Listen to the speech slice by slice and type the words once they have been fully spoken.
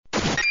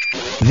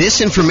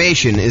This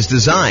information is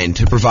designed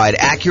to provide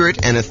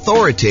accurate and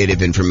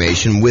authoritative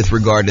information with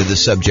regard to the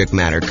subject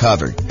matter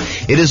covered.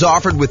 It is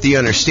offered with the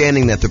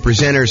understanding that the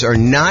presenters are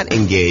not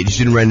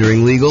engaged in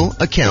rendering legal,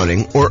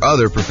 accounting, or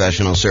other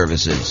professional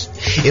services.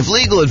 If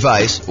legal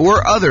advice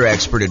or other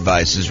expert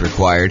advice is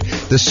required,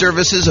 the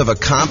services of a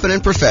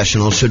competent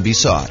professional should be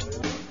sought.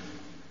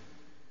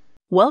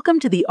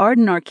 Welcome to the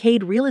Arden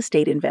Arcade Real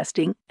Estate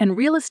Investing and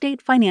Real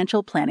Estate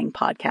Financial Planning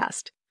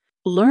Podcast.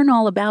 Learn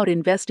all about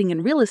investing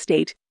in real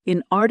estate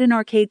in Arden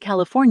Arcade,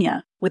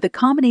 California, with a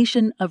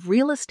combination of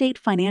real estate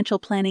financial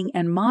planning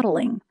and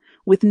modeling,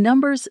 with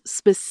numbers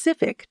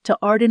specific to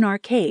Arden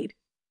Arcade,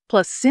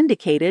 plus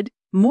syndicated,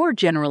 more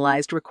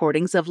generalized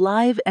recordings of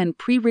live and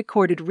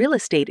pre-recorded real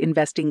estate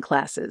investing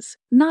classes,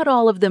 not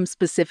all of them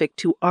specific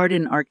to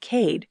Arden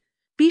Arcade.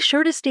 Be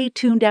sure to stay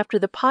tuned after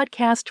the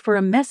podcast for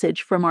a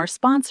message from our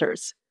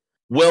sponsors.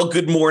 Well,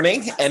 good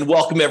morning and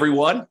welcome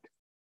everyone.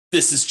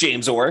 This is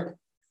James Orr,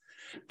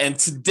 and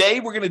today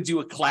we're going to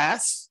do a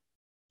class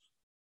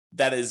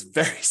that is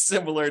very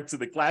similar to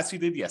the class we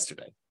did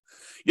yesterday.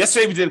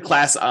 Yesterday, we did a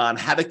class on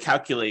how to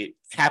calculate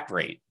cap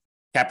rate,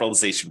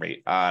 capitalization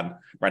rate on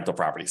rental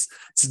properties.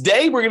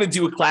 Today, we're going to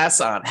do a class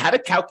on how to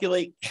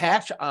calculate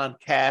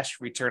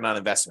cash-on-cash return on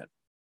investment.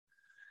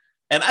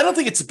 And I don't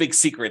think it's a big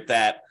secret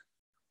that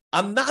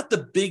I'm not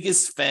the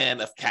biggest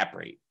fan of cap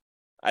rate.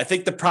 I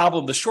think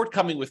the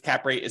shortcoming with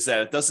cap rate is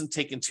that it doesn't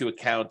take into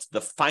account the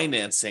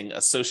financing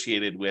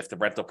associated with the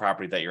rental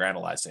property that you're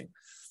analyzing.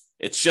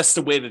 It's just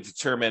a way to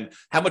determine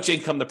how much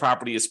income the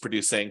property is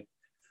producing,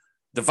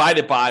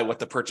 divided by what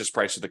the purchase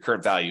price or the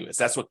current value is.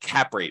 That's what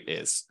cap rate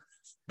is.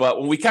 But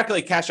when we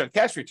calculate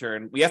cash-on-cash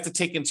return, we have to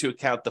take into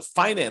account the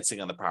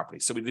financing on the property.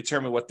 So we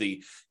determine what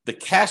the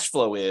cash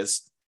flow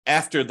is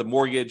after the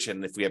mortgage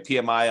and if we have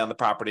PMI on the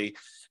property.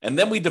 And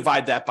then we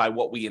divide that by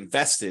what we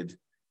invested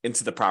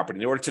into the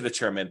property in order to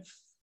determine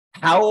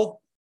how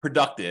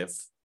productive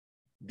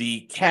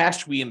the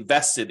cash we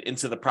invested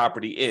into the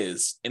property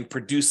is in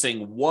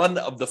producing one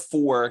of the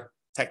four,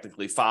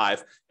 technically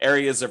five,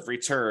 areas of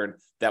return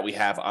that we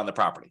have on the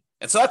property.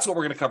 And so that's what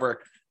we're going to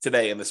cover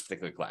today in this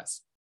particular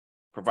class,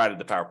 provided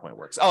the PowerPoint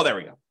works. Oh, there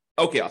we go.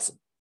 Okay, awesome.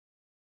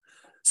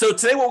 So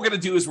today what we're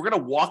going to do is we're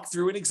going to walk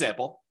through an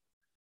example,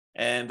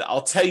 and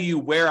I'll tell you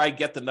where I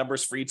get the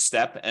numbers for each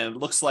step. And it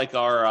looks like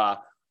our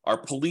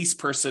police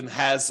person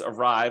has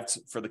arrived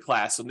for the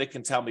class, so Nick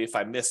can tell me if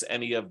I miss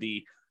any of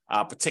the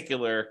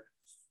particular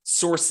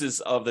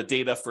sources of the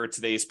data for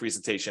today's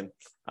presentation.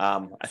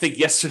 I think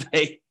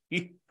yesterday,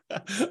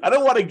 I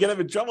don't want to get him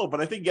in trouble,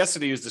 but I think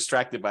yesterday he was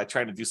distracted by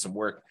trying to do some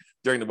work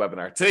during the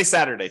webinar. Today's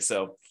Saturday,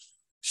 so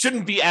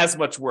shouldn't be as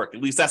much work.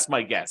 At least that's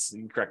my guess. You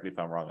can correct me if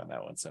I'm wrong on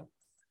that one. So,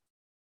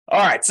 all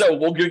right, so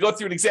we're going to go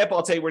through an example.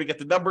 I'll tell you where to get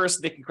the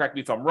numbers. Nick can correct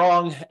me if I'm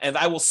wrong. And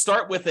I will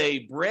start with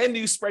a brand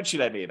new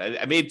spreadsheet I made.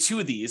 I made two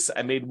of these.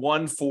 I made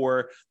one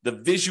for the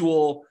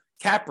visual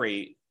cap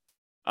rate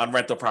on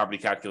rental property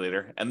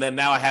calculator. And then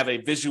now I have a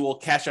visual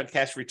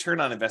cash-on-cash return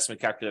on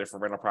investment calculator for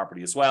rental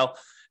property as well.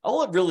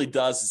 All it really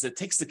does is it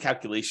takes the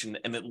calculation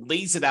and it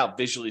lays it out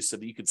visually so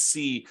that you could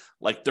see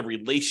like the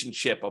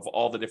relationship of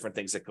all the different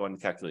things that go in the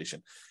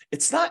calculation.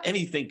 It's not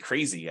anything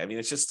crazy. I mean,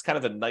 it's just kind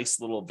of a nice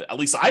little, at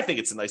least I think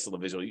it's a nice little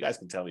visual. You guys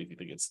can tell me if you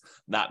think it's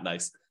not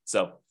nice.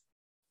 So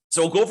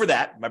we'll go over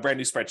that, my brand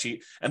new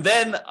spreadsheet. And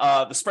then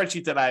the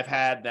spreadsheet that I've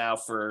had now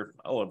for,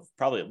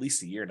 probably at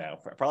least a year now.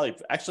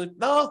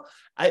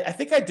 I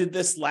think I did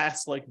this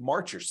last like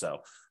March or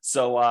so.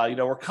 So,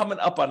 we're coming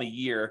up on a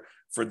year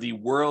for the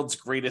world's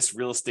greatest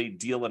real estate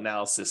deal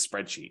analysis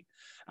spreadsheet.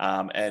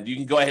 And you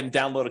can go ahead and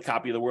download a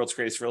copy of the world's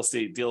greatest real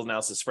estate deal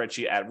analysis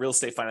spreadsheet at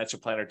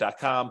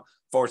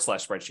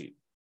realestatefinancialplanner.com/spreadsheet.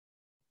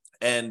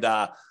 And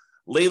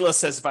Layla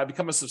says, if I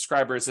become a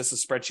subscriber, is this a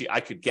spreadsheet I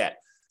could get?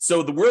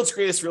 So the world's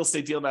greatest real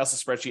estate deal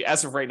analysis spreadsheet,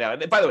 as of right now,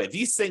 and by the way,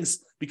 these things,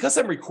 because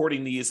I'm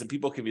recording these and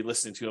people can be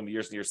listening to them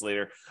years and years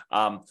later,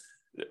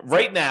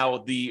 right now,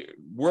 the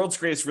world's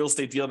greatest real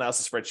estate deal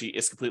analysis spreadsheet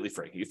is completely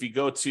free. If you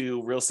go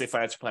to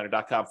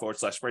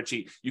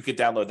realestatefinancialplanner.com/spreadsheet, you could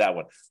download that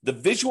one. The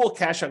visual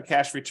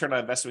cash-on-cash return on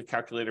investment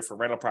calculator for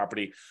rental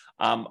property,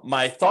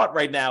 my thought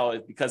right now,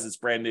 because it's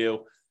brand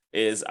new,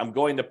 is I'm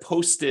going to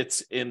post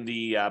it in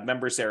the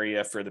members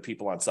area for the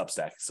people on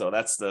Substack. So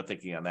that's the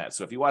thinking on that.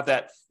 So if you want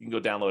that, you can go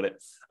download it.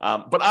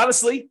 But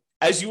honestly,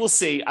 as you will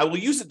see, I will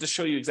use it to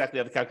show you exactly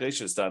how the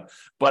calculation is done.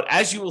 But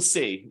as you will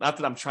see, not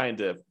that I'm trying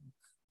to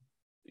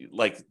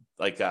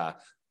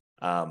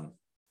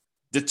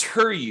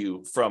deter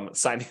you from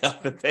signing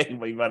up and paying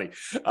me money.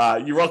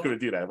 You're welcome to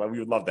do that. We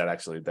would love that,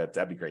 actually.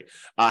 That'd be great.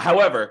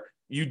 However,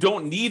 you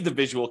don't need the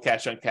visual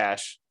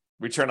cash-on-cash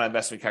return on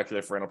investment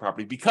calculator for rental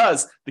property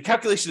because the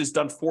calculation is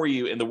done for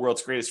you in the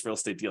world's greatest real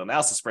estate deal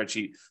analysis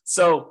spreadsheet.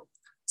 So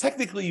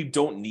technically you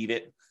don't need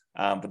it,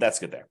 but that's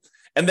good there.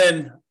 And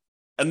then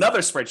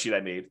another spreadsheet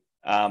I made,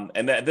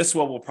 and this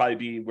one will probably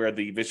be where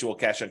the visual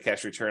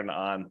cash-on-cash return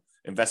on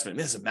investment.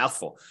 This is a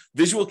mouthful.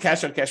 Visual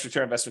cash on cash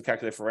return investment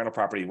calculator for rental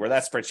property, where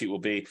that spreadsheet will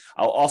be.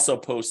 I'll also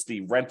post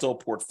the rental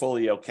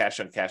portfolio cash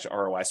on cash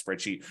ROI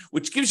spreadsheet,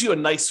 which gives you a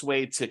nice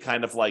way to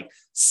kind of like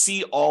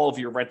see all of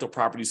your rental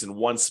properties in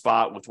one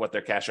spot with what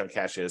their cash on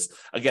cash is.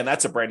 Again,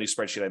 that's a brand new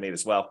spreadsheet I made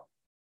as well.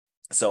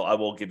 So I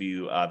will give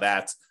you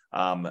that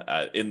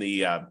in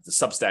the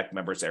Substack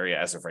members area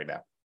as of right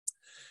now.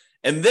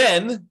 And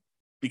then,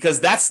 because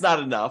that's not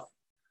enough,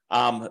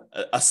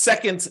 a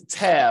second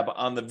tab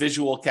on the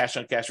visual cash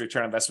on cash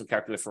return on investment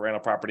calculator for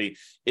rental property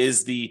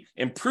is the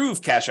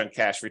improved cash on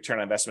cash return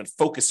on investment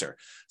focuser.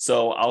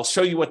 So I'll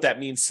show you what that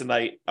means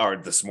tonight, or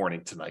this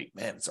morning tonight.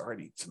 Man, it's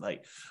already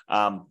tonight.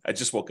 I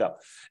just woke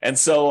up. And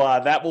so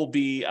that will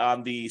be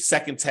on the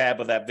second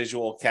tab of that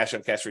visual cash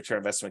on cash return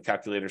investment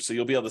calculator. So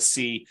you'll be able to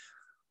see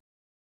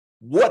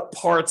what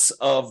parts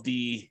of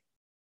the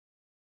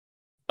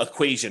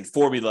equation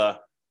formula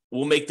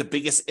will make the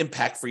biggest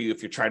impact for you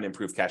if you're trying to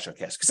improve cash on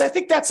cash. Because I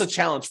think that's a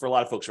challenge for a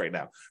lot of folks right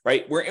now,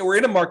 right? We're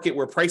in a market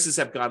where prices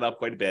have gone up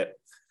quite a bit.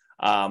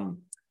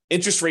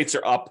 Interest rates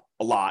are up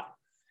a lot,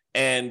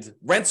 and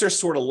rents are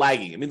sort of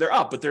lagging. I mean, they're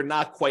up, but they're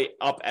not quite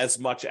up as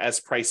much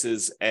as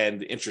prices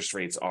and interest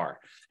rates are.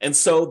 And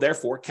so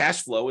therefore,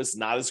 cash flow is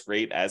not as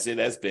great as it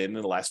has been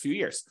in the last few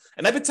years.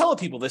 And I've been telling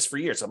people this for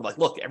years. I'm like,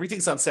 look,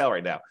 everything's on sale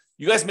right now.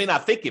 You guys may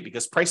not think it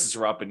because prices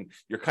are up and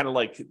you're kind of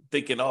like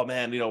thinking, oh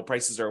man,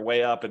 prices are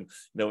way up and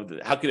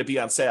how could it be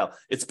on sale?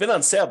 It's been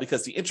on sale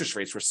because the interest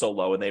rates were so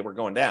low and they were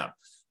going down.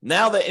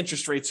 Now that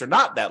interest rates are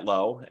not that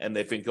low and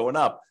they've been going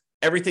up,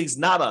 everything's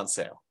not on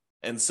sale.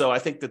 And so I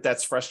think that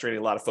that's frustrating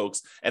a lot of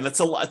folks. And it's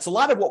a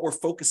lot of what we're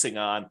focusing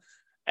on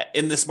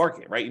in this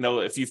market, right?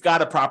 If you've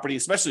got a property,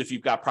 especially if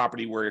you've got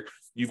property where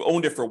you've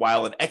owned it for a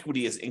while and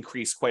equity has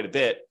increased quite a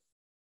bit,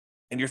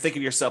 and you're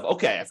thinking to yourself,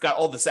 okay, I've got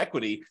all this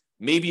equity,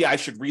 maybe I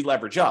should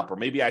re-leverage up, or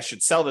maybe I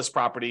should sell this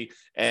property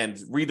and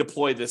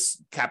redeploy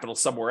this capital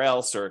somewhere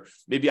else, or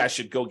maybe I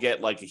should go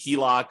get like a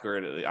HELOC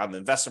or on the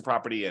investment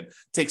property and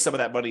take some of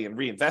that money and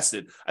reinvest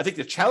it. I think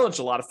the challenge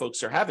a lot of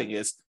folks are having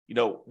is,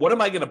 what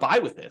am I going to buy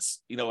with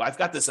this? I've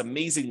got this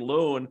amazing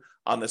loan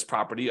on this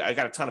property. I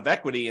got a ton of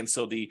equity. And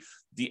so the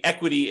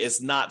equity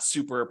is not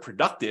super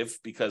productive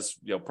because,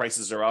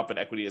 prices are up and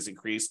equity has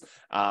increased.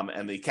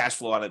 And the cash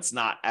flow on it's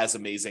not as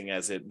amazing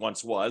as it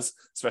once was,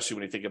 especially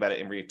when you think about it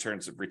in return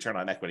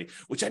on equity,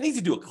 which I need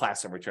to do a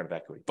class on return of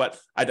equity, but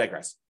I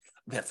digress.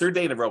 Third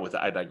day in a row with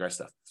the I digress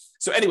stuff.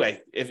 So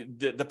anyway, if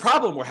the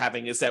problem we're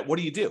having is that what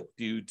do?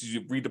 Do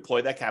you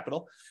redeploy that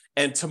capital?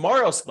 And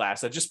tomorrow's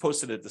class, I just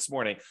posted it this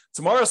morning.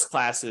 Tomorrow's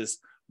class is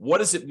what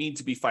does it mean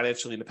to be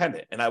financially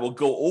independent? And I will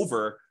go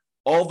over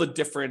all the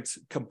different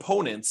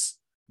components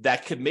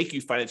that could make you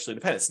financially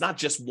independent. It's not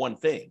just one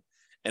thing.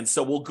 And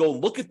so we'll go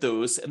look at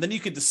those, and then you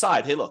can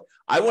decide, hey, look,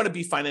 I want to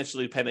be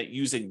financially independent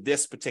using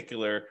this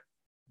particular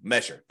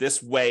measure,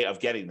 this way of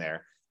getting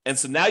there. And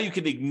so now you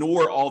can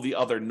ignore all the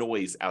other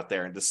noise out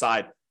there and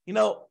decide,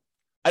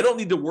 I don't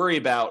need to worry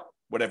about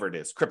whatever it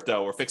is,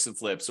 crypto or fix and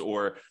flips,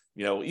 or,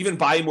 even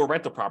buying more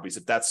rental properties.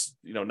 If that's,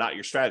 not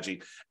your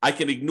strategy, I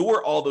can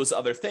ignore all those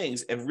other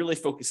things and really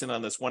focus in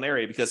on this one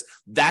area, because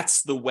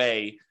that's the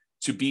way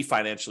to be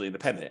financially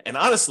independent. And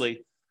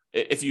honestly,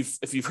 if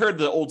you've heard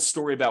the old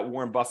story about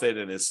Warren Buffett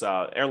and his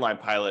airline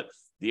pilot,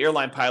 the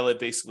airline pilot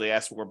basically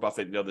asked Warren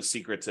Buffett, the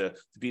secret to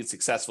being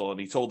successful. And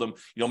he told him,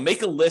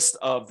 make a list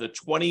of the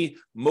 20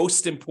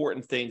 most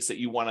important things that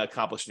you want to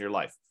accomplish in your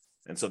life.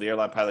 And so the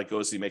airline pilot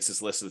goes, he makes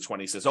this list of the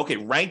 20, he says, okay,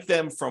 rank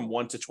them from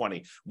 1 to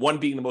 20, 1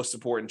 being the most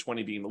important,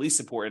 20 being the least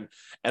important.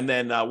 And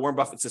then Warren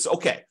Buffett says,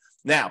 okay,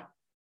 now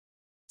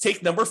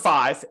take number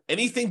 5,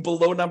 anything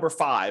below number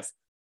 5,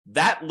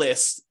 that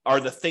list are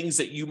the things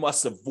that you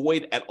must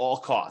avoid at all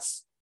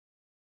costs,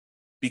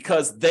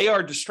 because they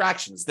are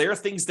distractions. They are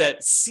things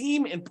that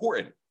seem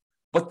important,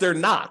 but they're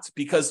not,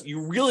 because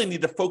you really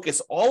need to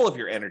focus all of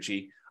your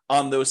energy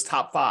on those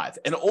top 5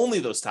 and only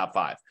those top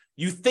 5.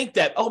 You think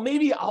that, oh,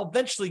 maybe I'll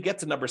eventually get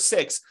to number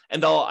 6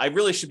 and I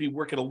really should be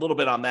working a little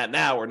bit on that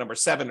now, or number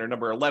 7 or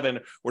number 11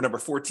 or number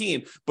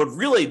 14. But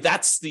really,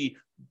 that's the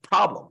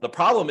problem. The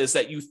problem is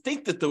that you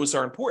think that those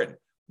are important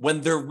when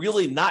they're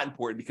really not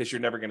important, because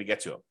you're never going to get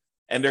to them.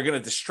 And they're going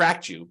to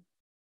distract you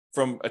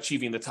from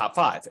achieving the top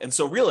 5. And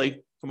so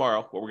really,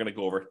 tomorrow, what we're going to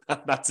go over,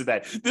 not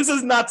today, this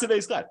is not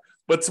today's class,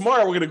 but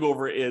tomorrow we're going to go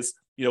over is,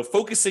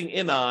 focusing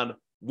in on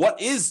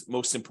what is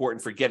most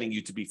important for getting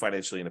you to be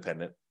financially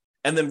independent.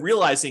 And then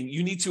realizing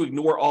you need to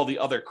ignore all the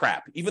other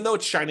crap, even though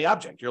it's shiny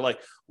object. You're like,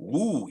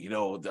 ooh,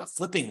 the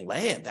flipping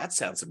land, that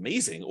sounds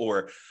amazing.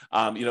 Or,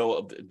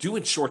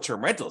 doing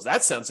short-term rentals,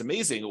 that sounds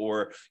amazing.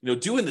 Or,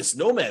 doing this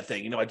nomad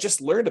thing, I just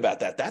learned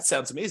about that. That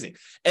sounds amazing.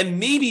 And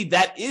maybe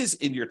that is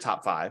in your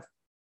top 5.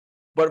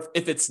 But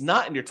if it's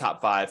not in your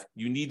top 5,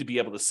 you need to be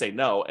able to say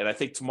no. And I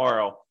think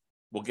tomorrow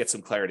we'll get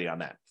some clarity on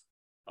that.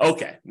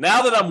 Okay,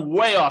 now that I'm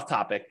way off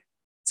topic,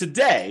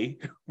 today,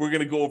 we're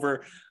going to go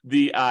over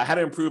the how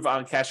to improve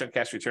on cash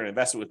return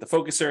investment with the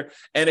focuser.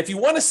 And if you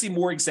want to see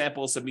more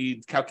examples of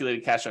me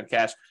calculating cash on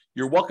cash,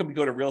 you're welcome to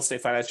go to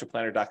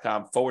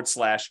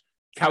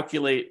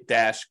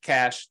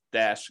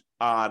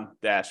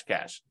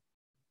realestatefinancialplanner.com/calculate-cash-on-cash.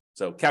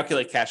 So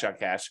calculate cash on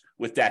cash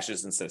with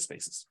dashes instead of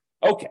spaces.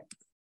 Okay.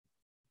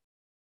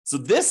 So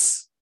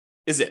this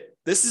is it.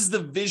 This is the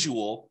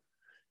visual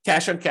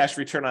cash on cash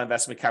return on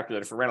investment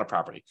calculator for rental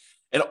property.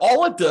 And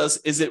all it does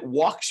is it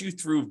walks you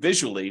through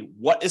visually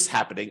what is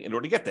happening in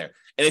order to get there.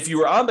 And if you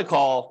were on the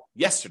call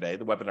yesterday,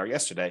 the webinar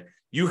yesterday,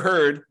 you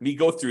heard me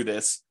go through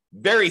this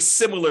very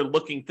similar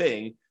looking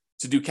thing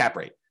to do cap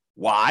rate.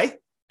 Why?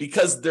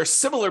 Because they're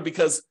similar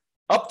because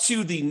up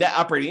to the net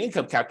operating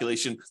income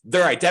calculation,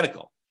 they're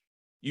identical.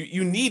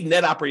 You need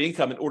net operating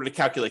income in order to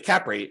calculate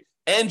cap rate,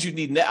 and you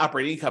need net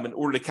operating income in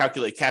order to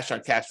calculate cash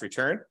on cash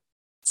return.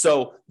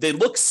 So they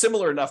look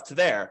similar enough to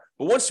there,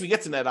 but once we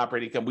get to net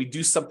operating income, we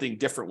do something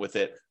different with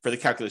it for the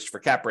calculation for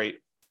cap rate.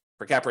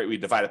 For cap rate, we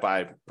divide it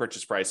by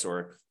purchase price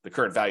or the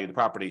current value of the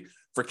property.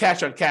 For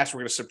cash on cash,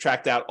 we're going to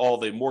subtract out all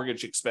the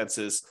mortgage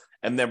expenses,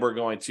 and then we're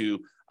going to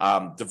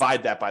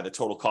divide that by the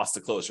total cost to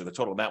close, or the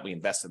total amount we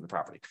invest in the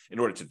property in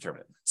order to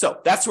determine it.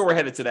 So that's where we're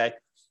headed today.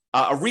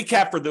 A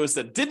recap for those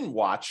that didn't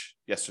watch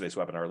yesterday's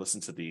webinar or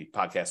listen to the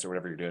podcast or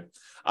whatever you're doing.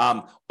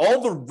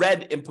 All the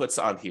red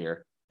inputs on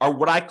here are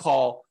what I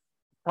call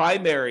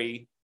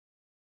primary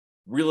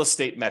real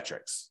estate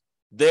metrics.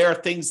 They are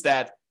things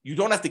that you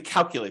don't have to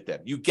calculate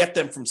them. You get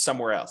them from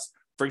somewhere else.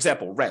 For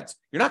example, rent.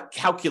 You're not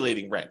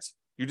calculating rent.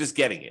 You're just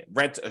getting it.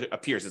 Rent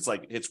appears.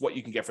 It's what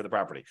you can get for the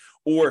property.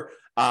 Or,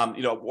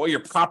 what your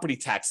property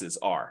taxes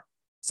are.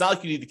 It's not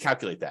like you need to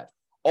calculate that.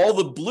 All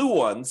the blue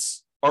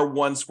ones are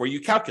ones where you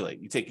calculate.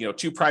 You take,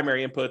 two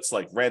primary inputs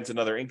like rent and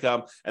other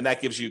income, and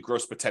that gives you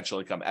gross potential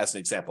income as an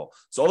example.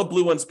 So all the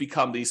blue ones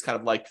become these kind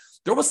of like,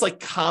 they're almost like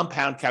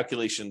compound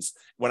calculations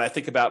when I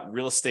think about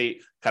real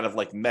estate kind of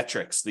like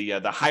metrics, the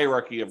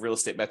hierarchy of real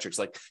estate metrics,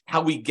 like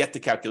how we get the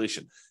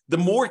calculation. The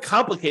more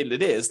complicated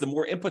it is, the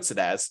more inputs it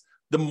has,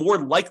 the more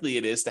likely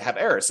it is to have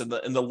errors, and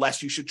the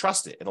less you should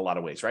trust it in a lot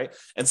of ways, right?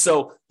 And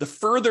so the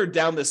further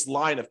down this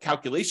line of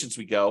calculations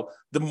we go,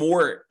 the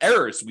more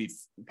errors we've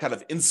kind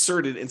of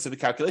inserted into the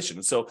calculation.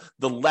 And so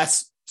the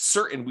less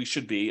certain we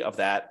should be of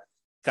that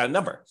kind of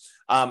number.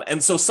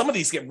 And so some of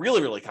these get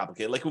really, really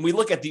complicated. Like when we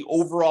look at the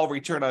overall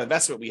return on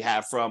investment we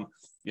have from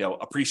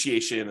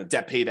appreciation and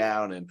debt pay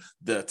down and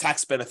the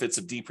tax benefits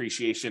of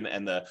depreciation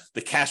and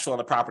the cash flow on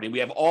the property. We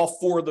have all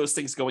four of those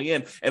things going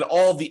in and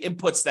all the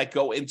inputs that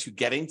go into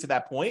getting to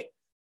that point.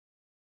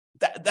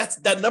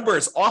 That number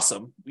is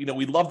awesome.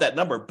 We love that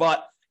number,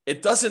 but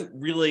it doesn't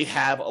really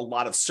have a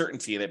lot of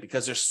certainty in it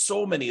because there's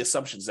so many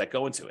assumptions that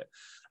go into it.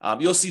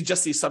 You'll see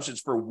just the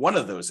assumptions for one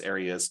of those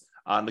areas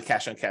on the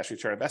cash on cash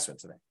return investment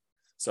today.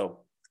 So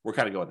we're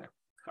kind of going there.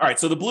 All right.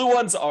 So the blue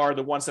ones are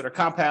the ones that are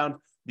compound.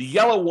 The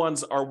yellow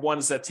ones are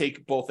ones that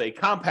take both a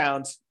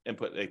compound and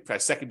put a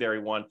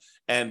secondary one,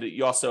 and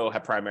you also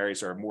have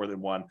primaries or more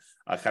than one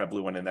kind of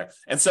blue one in there.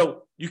 And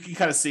so you can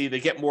kind of see they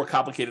get more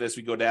complicated as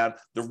we go down.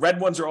 The red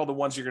ones are all the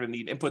ones you're going to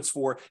need inputs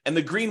for, and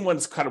the green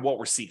one's kind of what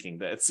we're seeking.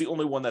 It's the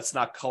only one that's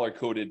not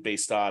color-coded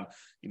based on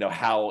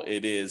how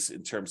it is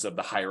in terms of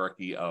the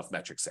hierarchy of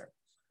metrics there.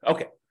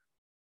 Okay,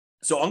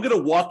 so I'm going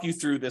to walk you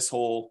through this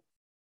whole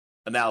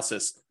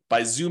analysis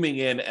by zooming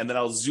in, and then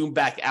I'll zoom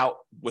back out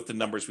with the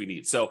numbers we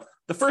need. So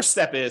the first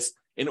step is,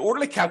 in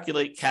order to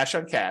calculate cash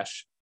on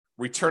cash,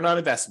 return on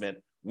investment,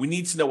 we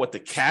need to know what the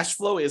cash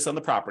flow is on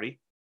the property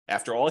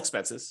after all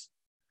expenses,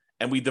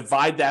 and we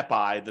divide that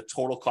by the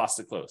total cost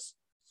to close.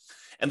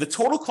 And the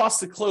total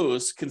cost to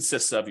close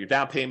consists of your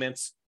down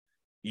payments,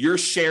 your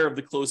share of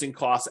the closing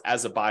costs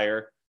as a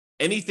buyer,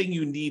 anything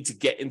you need to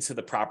get into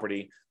the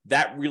property,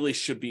 that really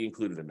should be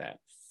included in that.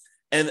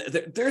 And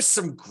there's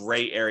some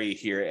gray area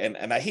here,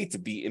 and I hate to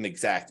be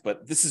inexact,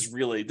 but this is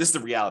the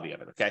reality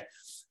of it, okay?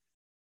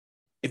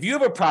 If you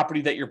have a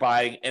property that you're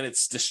buying and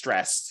it's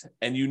distressed,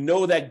 and you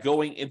know that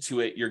going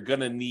into it, you're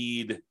going to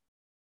need,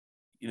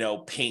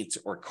 paint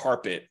or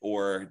carpet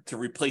or to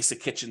replace a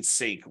kitchen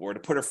sink or to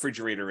put a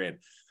refrigerator in,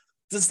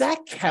 does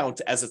that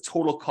count as a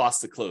total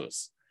cost to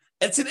close?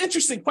 And it's an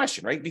interesting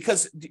question, right?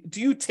 Because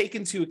do you take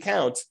into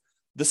account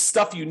the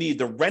stuff you need,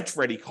 the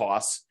rent-ready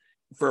costs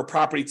for a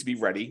property to be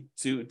ready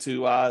to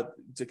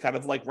kind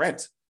of like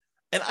rent?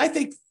 And I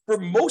think for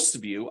most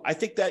of you, I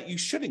think that you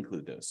should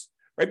include those.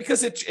 Right?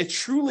 Because it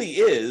truly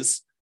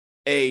is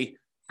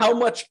how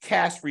much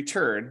cash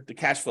return, the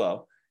cash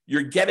flow,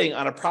 you're getting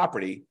on a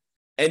property,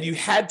 and you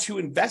had to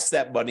invest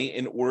that money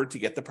in order to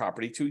get the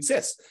property to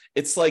exist.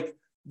 It's like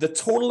the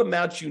total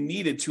amount you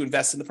needed to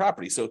invest in the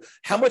property. So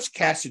how much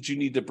cash did you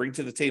need to bring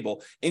to the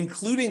table,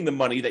 including the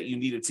money that you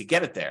needed to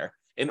get it there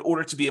in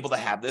order to be able to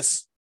have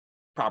this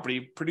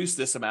property produce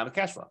this amount of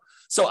cash flow?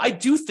 So I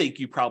do think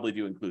you probably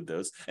do include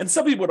those. And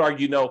some people would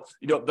argue,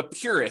 the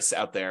purists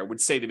out there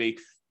would say to me,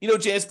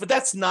 James, but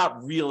that's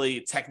not really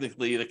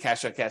technically the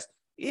cash on cash.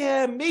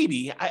 Yeah,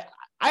 maybe. I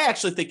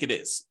actually think it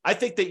is. I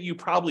think that you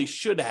probably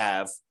should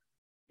have,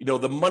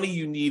 the money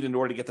you need in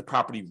order to get the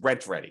property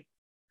rent ready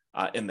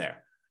in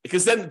there.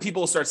 Because then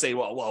people will start saying,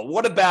 well,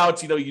 what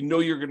about,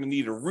 you're going to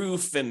need a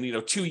roof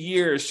and, 2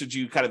 years, should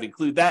you kind of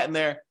include that in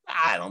there?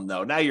 I don't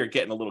know. Now you're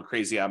getting a little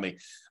crazy on me.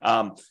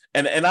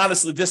 And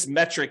honestly, this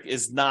metric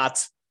is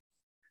not,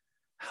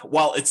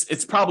 while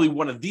it's probably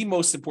one of the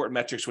most important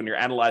metrics when you're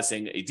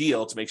analyzing a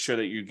deal to make sure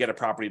that you get a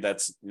property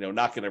that's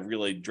not going to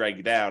really drag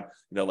you down,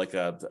 like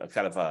a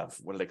kind of a,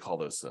 what do they call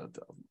those?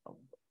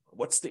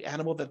 What's the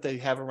animal that they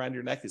have around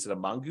your neck? Is it a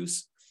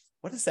mongoose?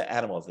 What is the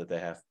animal that they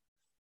have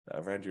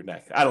around your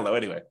neck? I don't know.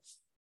 Anyway,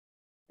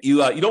 you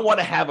don't want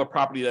to have a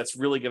property that's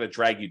really going to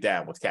drag you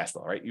down with cash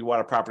flow, right? You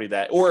want a property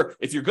that, or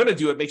if you're going to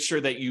do it, make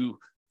sure that you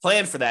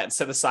plan for that and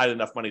set aside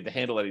enough money to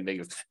handle any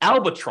negatives.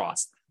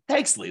 Albatross.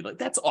 Thanks, Lee. Like,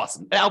 that's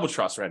awesome.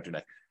 Albatross around your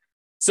neck.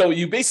 So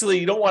you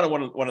don't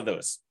want one of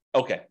those.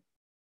 Okay.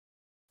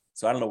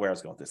 So I don't know where I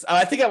was going with this.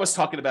 I think I was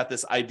talking about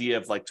this idea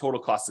of like total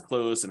cost to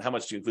close and how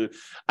much do you include.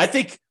 I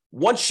think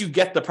once you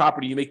get the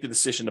property, you make the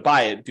decision to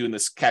buy it, doing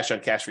this cash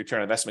on cash return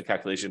on investment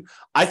calculation.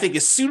 I think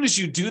as soon as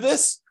you do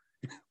this,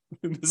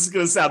 this is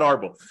going to sound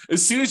horrible.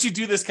 As soon as you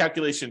do this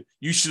calculation,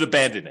 you should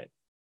abandon it,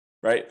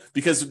 right?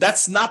 Because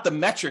that's not the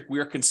metric we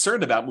are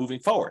concerned about moving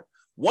forward.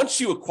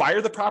 Once you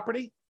acquire the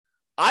property,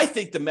 I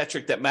think the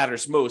metric that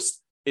matters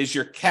most is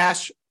your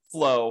cash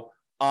flow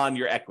on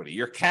your equity,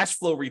 your cash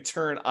flow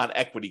return on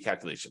equity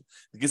calculation,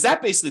 because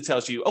that basically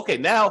tells you, okay,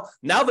 now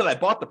that I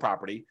bought the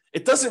property,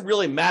 it doesn't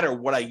really matter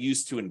what I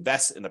use to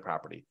invest in the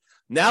property.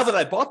 Now that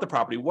I bought the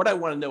property, what I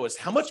want to know is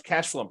how much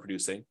cash flow I'm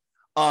producing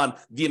on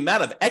the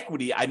amount of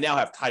equity I now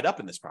have tied up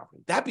in this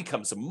property. That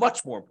becomes a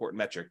much more important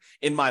metric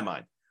in my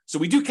mind. So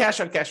we do cash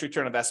on cash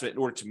return on investment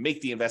in order to make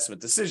the investment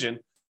decision.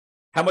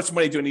 How much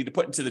money do I need to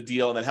put into the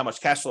deal? And then how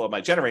much cash flow am I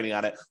generating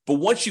on it? But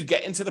once you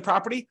get into the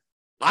property,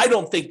 I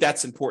don't think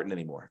that's important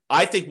anymore.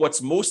 I think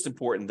what's most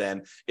important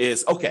then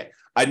is, okay,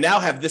 I now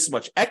have this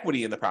much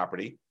equity in the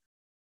property,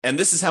 and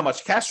this is how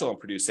much cash flow I'm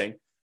producing.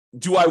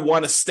 Do I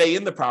want to stay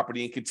in the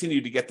property and continue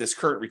to get this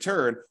current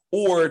return?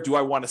 Or do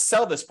I want to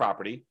sell this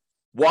property,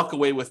 walk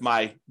away with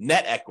my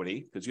net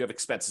equity, because you have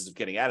expenses of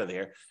getting out of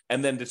there,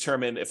 and then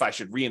determine if I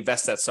should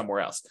reinvest that somewhere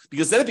else?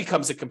 Because then it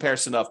becomes a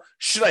comparison of,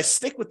 should I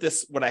stick with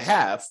this, what I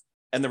have,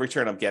 and the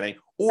return I'm getting,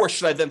 or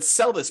should I then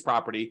sell this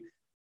property,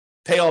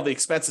 pay all the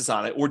expenses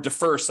on it, or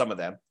defer some of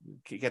them?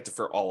 You can't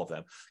defer all of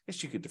them. I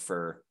guess you could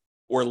defer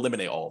or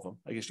eliminate all of them.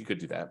 I guess you could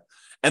do that.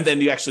 And then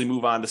you actually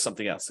move on to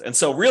something else. And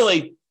so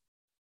really,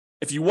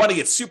 if you want to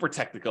get super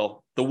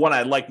technical, the one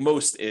I like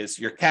most is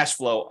your cash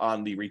flow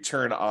on the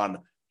return on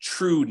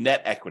true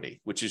net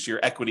equity, which is your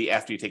equity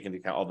after you take into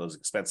account all those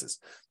expenses,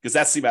 because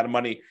that's the amount of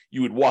money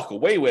you would walk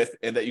away with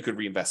and that you could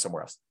reinvest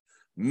somewhere else.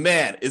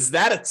 Man, is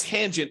that a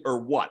tangent or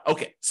what?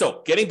 Okay,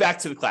 so getting back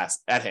to the class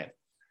at hand.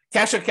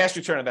 Cash on cash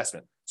return on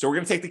investment. So we're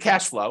going to take the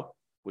cash flow,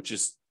 which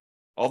is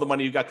all the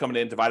money you got coming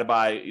in, divided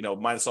by,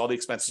 minus all the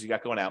expenses you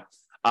got going out,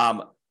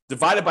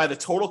 divided by the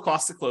total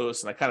cost to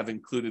close. And I kind of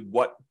included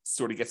what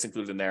sort of gets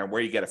included in there and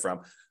where you get it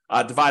from.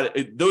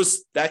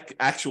 That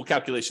actual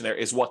calculation there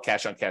is what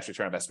cash on cash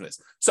return on investment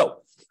is.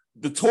 So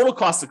the total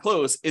cost to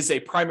close is a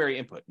primary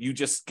input. You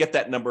just get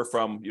that number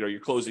from, your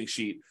closing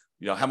sheet,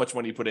 how much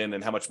money you put in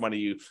and how much money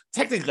you,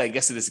 technically, I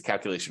guess it is a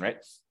calculation, right?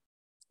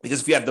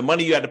 Because if you have the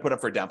money you had to put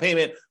up for a down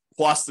payment,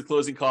 plus the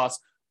closing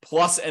costs,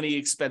 plus any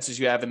expenses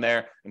you have in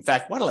there. In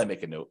fact, why don't I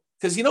make a note?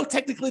 Because,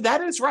 technically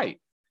that is right.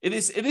 It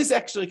is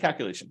actually a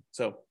calculation.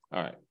 So,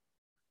 all right.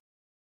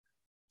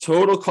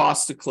 Total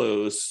cost to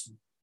close.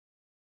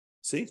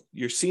 See,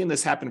 you're seeing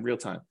this happen in real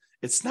time.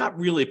 It's not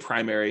really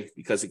primary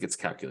because it gets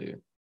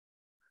calculated.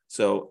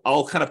 So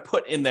I'll kind of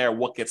put in there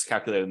what gets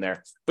calculated in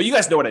there, but you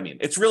guys know what I mean.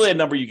 It's really a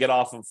number you get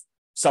off of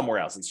somewhere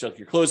else. It's just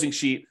your closing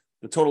sheet,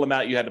 the total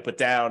amount you had to put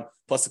down,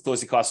 plus the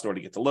closing costs in order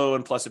to get the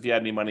loan, plus if you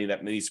had any money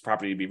that needs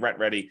property to be rent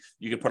ready,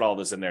 you can put all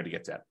this in there to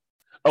get that.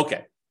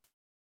 Okay.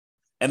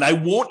 And I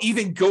won't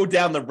even go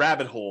down the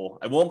rabbit hole.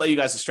 I won't let you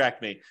guys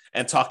distract me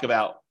and talk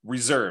about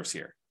reserves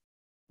here,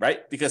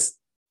 right? Because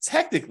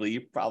technically,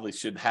 you probably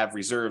should have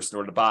reserves in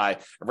order to buy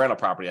a rental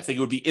property. I think it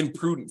would be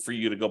imprudent for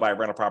you to go buy a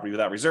rental property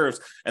without reserves.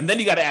 And then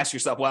you got to ask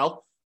yourself,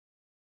 well,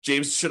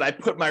 James, should I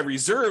put my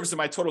reserves in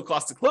my total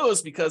cost to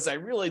close? Because I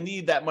really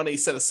need that money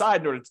set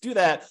aside in order to do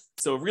that.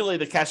 So really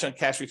the cash on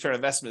cash return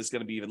investment is going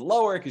to be even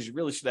lower because you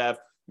really should have,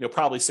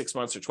 probably 6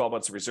 months or 12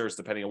 months of reserves,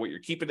 depending on what you're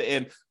keeping it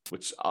in,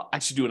 which I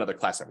should do another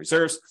class on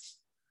reserves.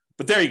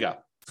 But there you go.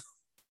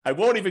 I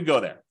won't even go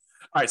there.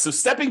 All right, so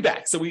stepping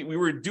back. So we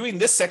were doing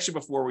this section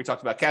before. We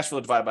talked about cash flow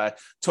divided by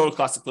total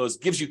cost to close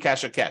gives you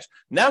cash on cash.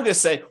 Now I'm going to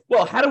say,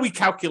 well, how do we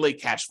calculate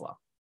cash flow,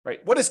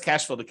 right? What does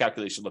cash flow, the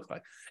calculation look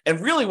like? And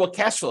really what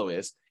cash flow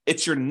is,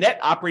 it's your net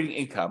operating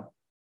income,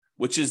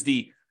 which is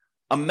the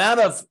amount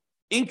of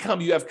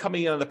income you have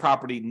coming in on the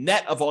property,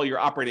 net of all your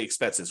operating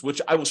expenses, which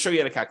I will show you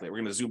how to calculate. We're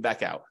going to zoom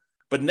back out.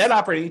 But net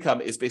operating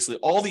income is basically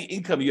all the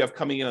income you have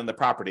coming in on the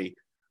property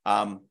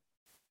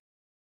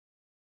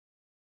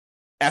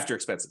after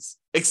expenses,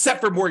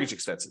 except for mortgage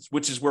expenses,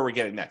 which is where we're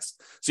getting next.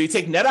 So you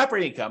take net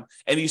operating income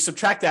and you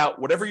subtract out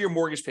whatever your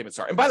mortgage payments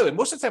are. And by the way,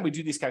 most of the time we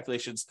do these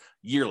calculations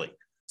yearly.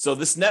 So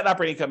this net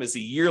operating income is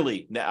the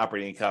yearly net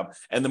operating income,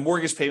 and the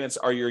mortgage payments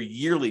are your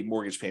yearly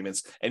mortgage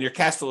payments, and your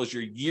cash flow is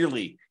your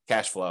yearly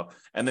cash flow.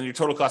 And then your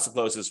total cost of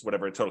close is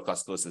whatever total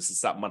cost of close is.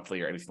 It's not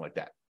monthly or anything like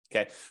that.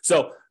 Okay.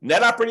 So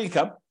net operating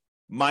income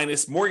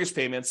minus mortgage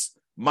payments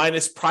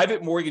minus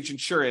private mortgage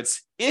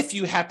insurance if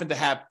you happen to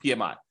have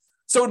PMI.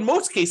 So in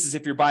most cases,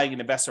 if you're buying an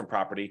investment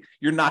property,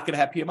 you're not going to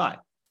have PMI,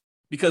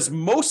 because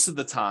most of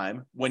the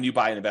time when you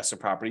buy an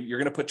investment property, you're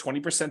going to put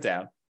 20%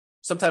 down,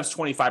 sometimes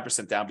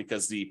 25% down,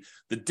 because the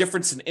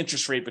difference in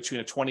interest rate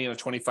between a 20 and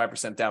a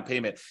 25% down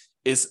payment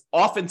is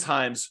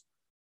oftentimes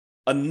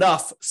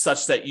enough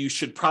such that you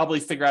should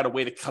probably figure out a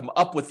way to come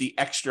up with the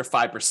extra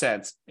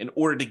 5% in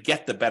order to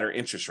get the better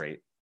interest rate.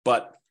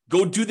 But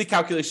go do the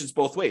calculations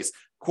both ways.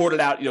 Quote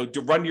it out,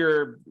 to run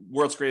your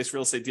world's greatest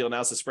real estate deal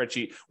analysis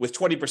spreadsheet with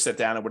 20%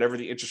 down and whatever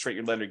the interest rate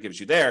your lender gives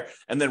you there,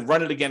 and then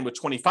run it again with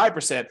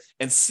 25%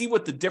 and see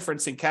what the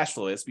difference in cash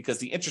flow is, because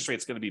the interest rate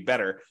is going to be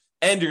better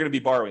and you're going to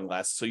be borrowing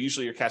less. So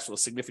usually your cash flow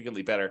is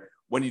significantly better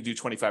when you do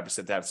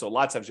 25% down. So a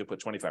lot of times you'll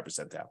put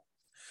 25% down.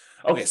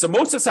 Okay, so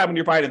most of the time when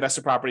you're buying an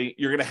investment property,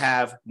 you're going to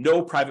have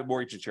no private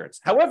mortgage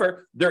insurance.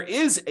 However, there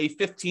is a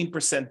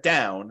 15%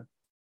 down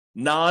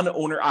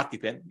non-owner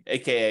occupant,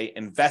 aka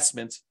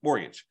investment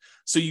mortgage.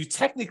 So you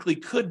technically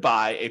could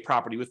buy a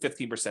property with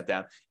 15%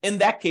 down. In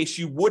that case,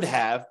 you would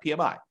have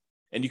PMI.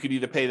 And you could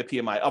either pay the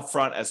PMI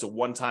upfront as a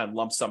one-time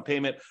lump sum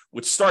payment,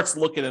 which starts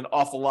looking an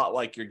awful lot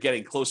like you're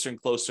getting closer and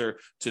closer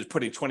to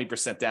putting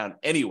 20% down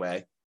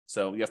anyway.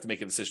 So you have to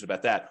make a decision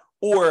about that.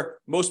 Or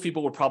most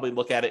people would probably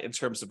look at it in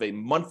terms of a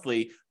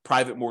monthly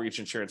private mortgage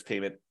insurance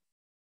payment,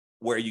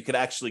 where you could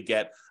actually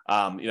get,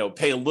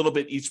 pay a little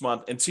bit each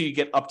month until you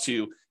get up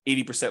to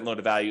 80% loan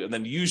to value. And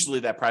then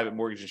usually that private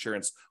mortgage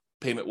insurance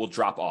payment will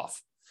drop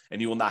off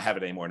and you will not have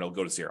it anymore and it'll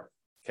go to zero.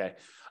 Okay.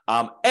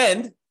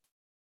 And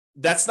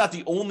that's not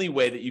the only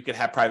way that you can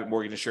have private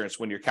mortgage insurance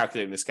when you're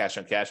calculating this cash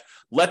on cash.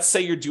 Let's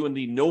say you're doing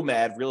the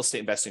nomad real estate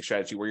investing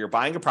strategy where you're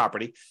buying a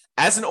property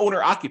as an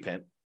owner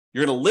occupant.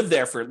 You're going to live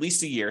there for at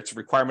least a year. It's a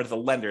requirement of the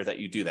lender that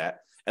you do that.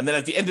 And then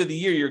at the end of the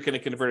year, you're going to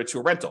convert it to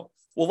a rental.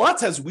 Well, a lot of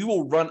times we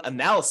will run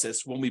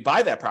analysis when we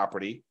buy that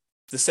property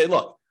to say,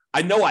 look,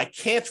 I know I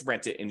can't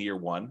rent it in year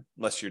one,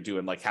 unless you're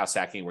doing like house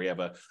hacking where you have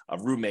a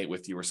roommate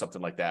with you or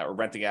something like that, or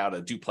renting out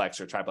a duplex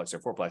or triplex or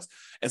fourplex.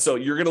 And so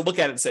you're going to look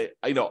at it and say,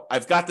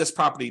 I've got this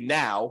property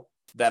now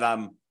that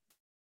I'm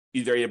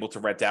either able to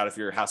rent out if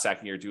you're house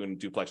hacking or doing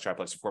duplex,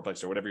 triplex, or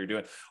fourplex, or whatever you're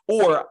doing.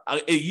 Or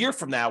a year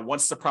from now,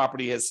 once the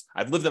property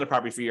I've lived in a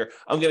property for a year,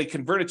 I'm going to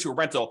convert it to a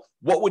rental.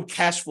 What would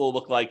cash flow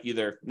look like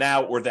either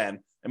now or then?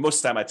 And most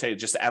of the time I tell you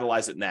just to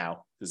analyze it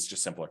now, because it's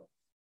just simpler.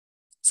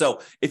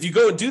 So if you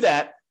go and do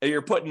that, and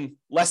you're putting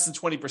less than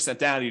 20%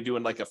 down, you're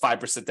doing like a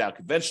 5% down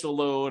conventional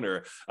loan,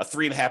 or a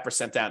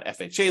 3.5% down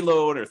FHA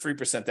loan, or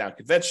 3% down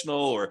conventional,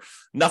 or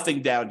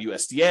nothing down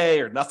USDA,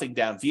 or nothing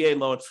down VA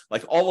loan,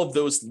 like all of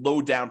those low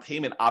down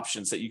payment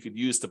options that you could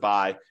use to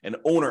buy an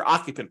owner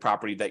occupant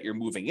property that you're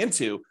moving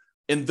into.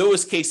 In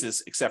those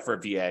cases, except for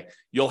VA,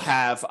 you'll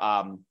have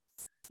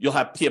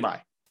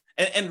PMI.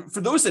 And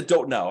for those that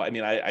don't know, I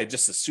mean, I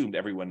just assumed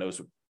everyone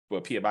knows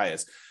what PMI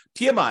is.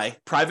 PMI,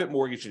 private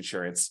mortgage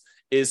insurance,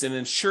 is an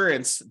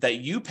insurance that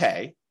you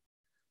pay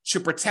to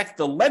protect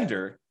the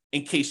lender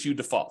in case you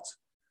default.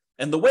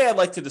 And the way I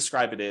like to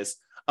describe it is,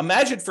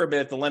 imagine for a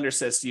minute the lender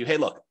says to you, hey,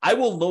 look, I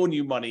will loan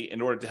you money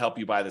in order to help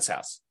you buy this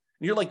house.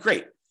 And you're like,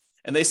 great.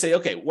 And they say,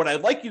 okay, what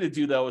I'd like you to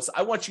do though is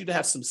I want you to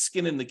have some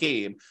skin in the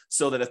game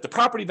so that if the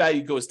property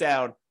value goes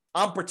down,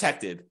 I'm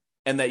protected,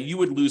 and that you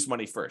would lose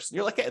money first. And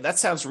you're like, hey, that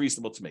sounds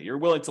reasonable to me. You're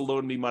willing to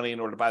loan me money in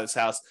order to buy this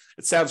house.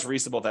 It sounds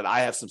reasonable that I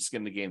have some skin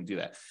in the game to do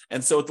that.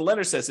 And so what the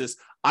lender says is,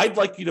 I'd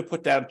like you to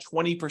put down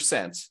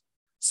 20%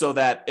 so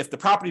that if the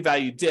property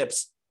value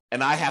dips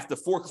and I have to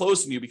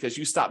foreclose on you because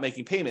you stop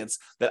making payments,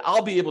 that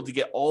I'll be able to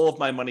get all of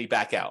my money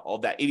back out, all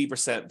of that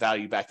 80%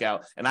 value back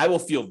out, and I will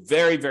feel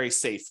very, very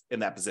safe in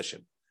that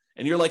position.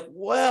 And you're like,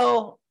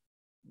 well,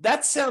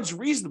 that sounds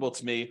reasonable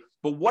to me,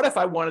 but what if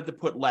I wanted to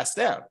put less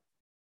down?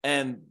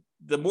 And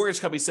the mortgage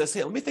company says,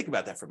 hey, let me think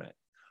about that for a minute.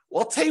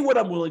 Well, I'll tell you what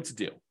I'm willing to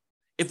do.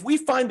 If we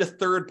find a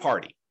third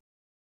party,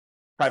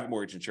 private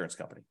mortgage insurance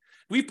company,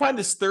 we find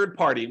this third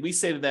party and we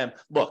say to them,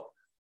 look,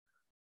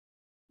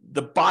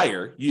 the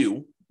buyer,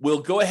 you,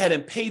 will go ahead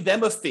and pay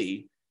them a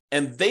fee,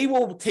 and they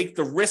will take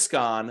the risk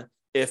on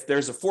if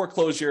there's a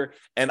foreclosure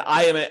and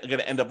I am going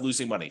to end up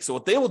losing money. So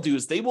what they will do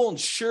is they will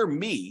insure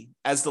me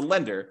as the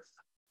lender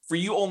for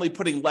you only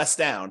putting less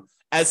down,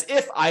 as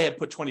if I had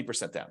put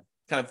 20% down.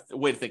 Kind of a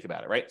way to think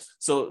about it, right?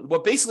 So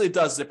what basically it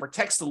does is it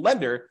protects the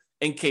lender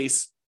in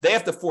case they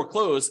have to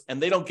foreclose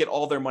and they don't get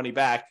all their money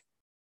back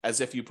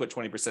as if you put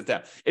 20%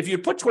 down. If you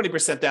put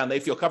 20% down, they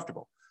feel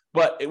comfortable.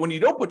 But when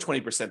you don't put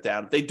 20%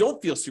 down, they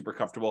don't feel super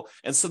comfortable.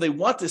 And so they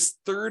want this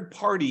third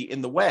party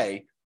in the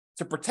way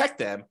to protect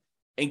them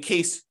in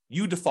case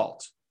you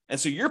default. And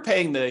so you're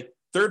paying the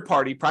third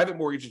party private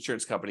mortgage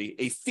insurance company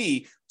a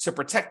fee to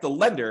protect the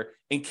lender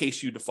in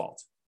case you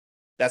default.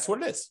 That's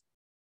what it is.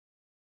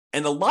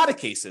 In a lot of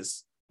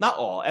cases, not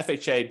all,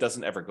 FHA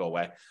doesn't ever go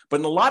away, but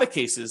in a lot of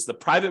cases, the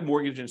private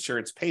mortgage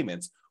insurance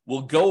payments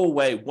will go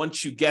away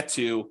once you get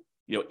to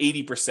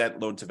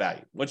 80% loan to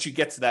value. Once you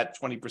get to that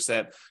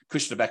 20%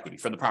 cushion of equity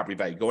from the property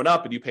value going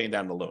up and you paying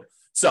down the loan.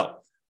 So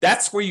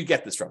That's where you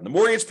get this from. The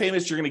mortgage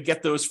payments, you're going to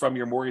get those from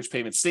your mortgage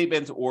payment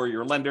statement or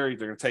your lender.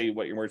 They're going to tell you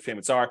what your mortgage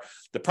payments are.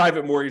 The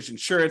private mortgage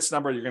insurance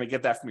number, you're going to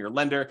get that from your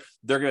lender.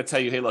 They're going to tell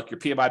you, hey, look, your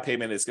PMI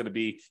payment is going to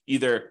be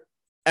either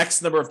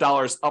X number of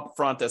dollars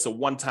upfront as a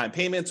one-time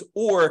payment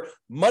or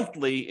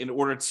monthly in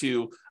order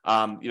to,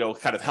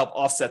 kind of help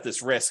offset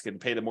this risk and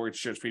pay the mortgage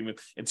insurance premium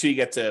until you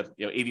get to,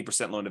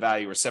 80% loan to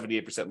value or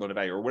 78% loan to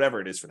value or whatever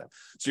it is for them.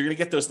 So you're going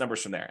to get those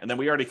numbers from there. And then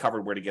we already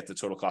covered where to get the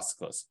total cost to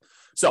close.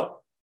 So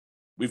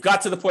we've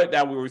got to the point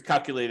now where we've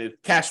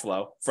calculated cash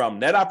flow from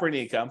net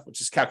operating income,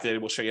 which is calculated.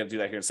 We'll show you how to do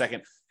that here in a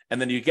second.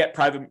 And then you get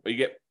private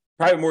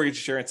mortgage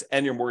insurance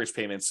and your mortgage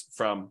payments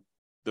from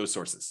those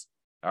sources.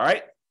 All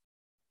right.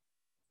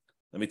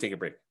 Let me take a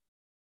break.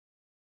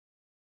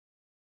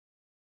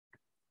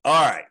 All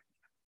right.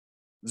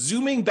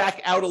 Zooming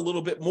back out a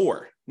little bit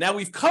more. Now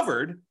we've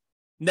covered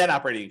net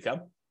operating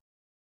income.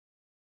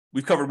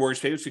 We've covered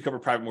mortgage payments. We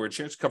covered private mortgage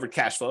insurance, covered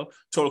cash flow,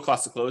 total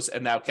cost to close,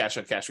 and now cash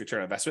on cash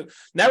return on investment.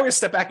 Now we're going to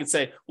step back and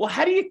say, well,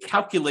 how do you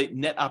calculate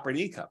net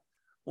operating income?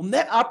 Well,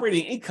 net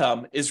operating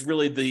income is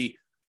really the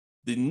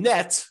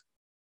net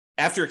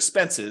after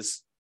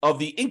expenses of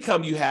the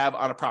income you have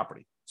on a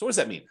property. So what does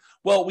that mean?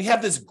 Well, we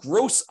have this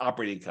gross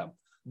operating income.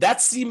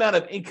 That's the amount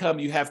of income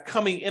you have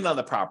coming in on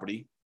the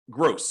property,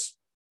 gross,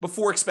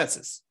 before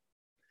expenses.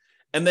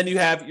 And then you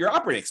have your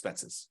operating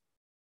expenses.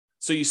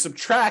 So you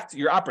subtract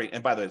your operating,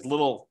 and by the way,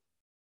 little,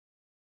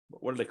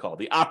 what do they call it?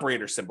 The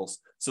operator symbols.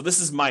 So this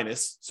is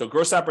minus. So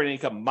gross operating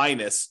income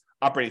minus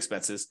operating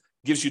expenses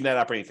gives you net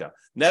operating income.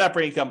 Net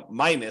operating income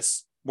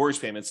minus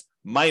mortgage payments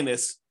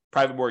minus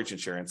private mortgage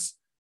insurance,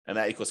 and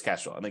that equals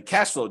cash flow. And then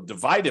cash flow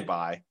divided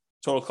by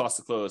total cost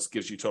to close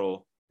gives you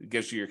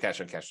your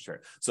cash on cash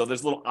return. So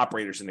there's little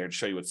operators in there to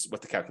show you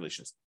what the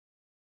calculation is.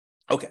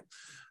 Okay.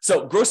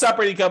 So gross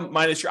operating income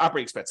minus your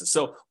operating expenses.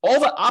 So all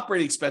the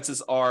operating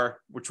expenses are,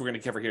 which we're going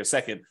to cover here in a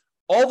second,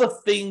 all the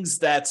things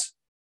that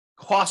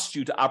cost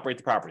you to operate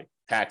the property: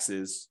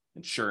 taxes,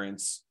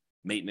 insurance,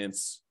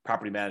 maintenance,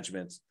 property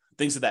management,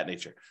 things of that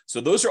nature. So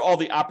those are all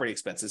the operating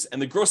expenses.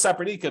 And the gross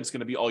operating income is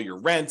going to be all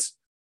your rent,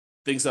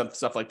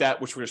 stuff like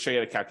that, which we're going to show you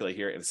how to calculate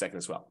here in a second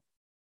as well.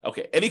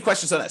 Okay, any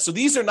questions on that? So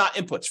these are not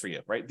inputs for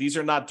you, right? These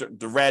are not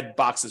the red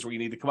boxes where you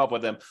need to come up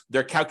with them.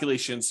 They're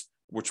calculations,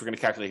 which we're going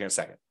to calculate here in a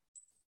second.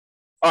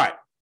 All right,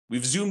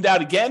 we've zoomed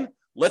out again.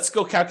 Let's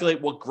go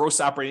calculate what gross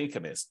operating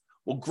income is.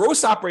 Well,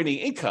 gross operating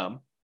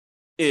income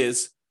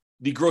is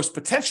the gross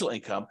potential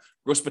income.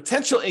 Gross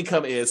potential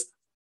income is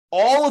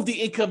all of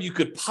the income you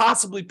could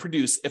possibly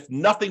produce if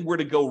nothing were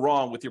to go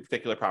wrong with your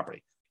particular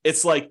property.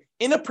 It's like,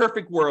 in a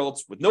perfect world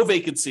with no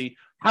vacancy,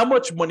 how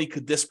much money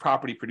could this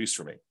property produce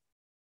for me?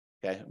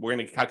 Okay, we're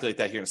going to calculate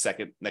that here in a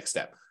second. Next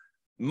step.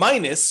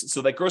 Minus,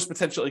 so that gross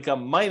potential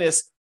income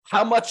minus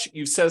how much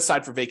you've set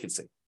aside for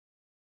vacancy.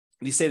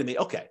 And you say to me,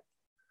 okay,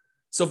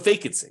 so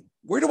vacancy,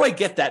 where do I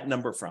get that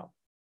number from?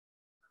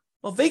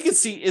 Well,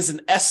 vacancy is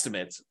an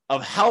estimate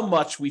of how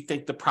much we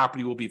think the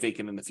property will be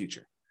vacant in the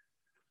future.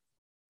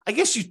 I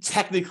guess you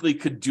technically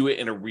could do it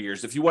in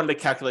arrears. If you wanted to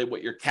calculate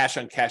what your cash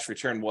on cash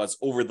return was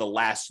over the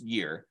last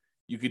year,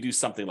 you could do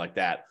something like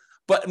that.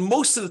 But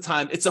most of the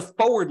time, it's a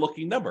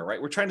forward-looking number, right?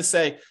 We're trying to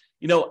say,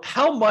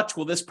 how much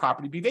will this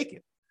property be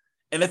vacant?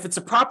 And if it's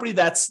a property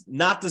that's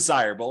not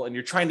desirable and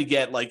you're trying to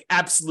get like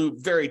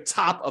absolute very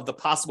top of the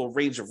possible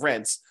range of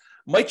rents,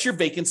 might your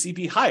vacancy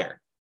be higher?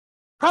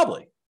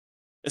 Probably,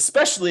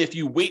 especially if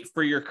you wait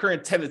for your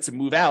current tenant to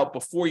move out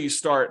before you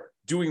start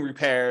doing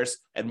repairs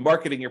and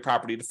marketing your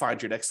property to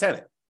find your next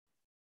tenant.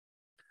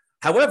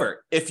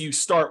 However, if you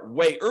start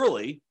way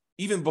early,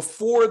 even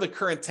before the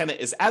current tenant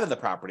is out of the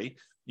property,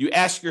 you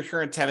ask your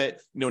current tenant,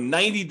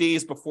 90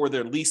 days before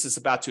their lease is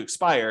about to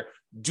expire,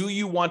 do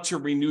you want to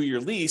renew your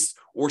lease,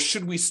 or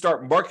should we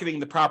start marketing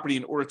the property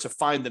in order to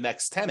find the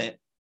next tenant?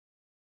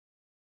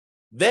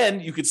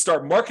 Then you could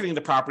start marketing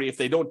the property if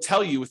they don't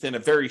tell you within a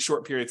very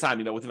short period of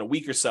time, within a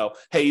week or so,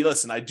 hey,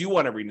 listen, I do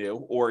want to renew,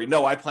 or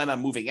no, I plan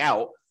on moving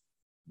out.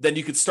 Then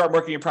you could start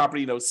marketing your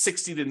property,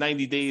 60 to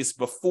 90 days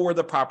before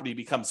the property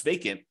becomes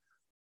vacant.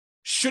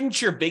 Shouldn't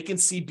your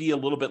vacancy be a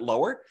little bit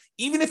lower?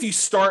 Even if you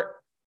start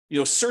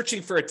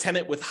searching for a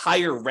tenant with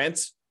higher rent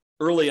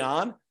early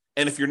on,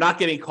 and if you're not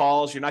getting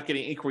calls, you're not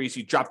getting inquiries,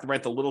 you drop the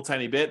rent a little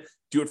tiny bit,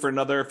 do it for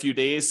another few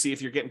days, see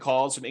if you're getting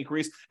calls and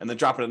inquiries, and then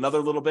drop it another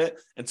little bit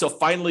until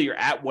finally you're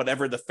at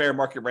whatever the fair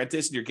market rent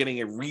is, and you're getting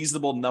a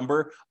reasonable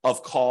number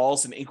of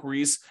calls and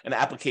inquiries and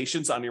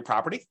applications on your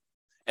property.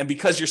 And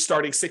because you're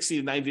starting 60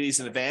 to 90 days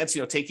in advance,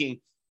 taking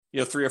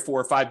 3 or 4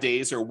 or 5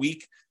 days or a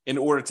week in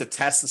order to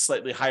test a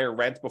slightly higher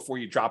rent before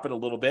you drop it a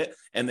little bit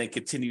and then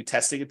continue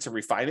testing it to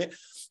refine it.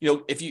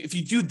 If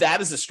you do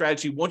that as a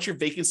strategy, won't your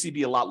vacancy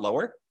be a lot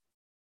lower?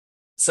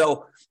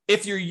 So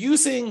if you're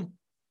using,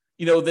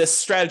 this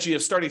strategy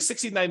of starting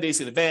 69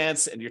 days in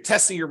advance, and you're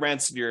testing your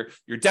rents, and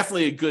you're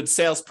definitely a good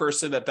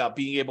salesperson about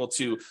being able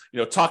to,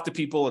 talk to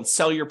people and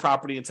sell your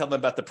property and tell them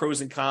about the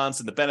pros and cons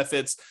and the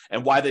benefits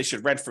and why they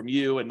should rent from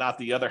you and not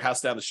the other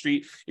house down the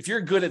street. If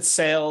you're good at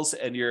sales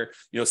and you're,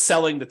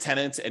 selling the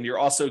tenant, and you're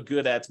also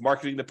good at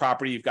marketing the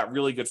property, you've got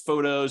really good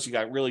photos, you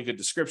got really good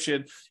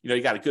description,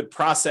 you got a good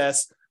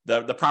process.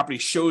 The property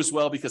shows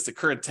well because the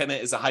current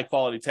tenant is a high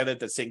quality tenant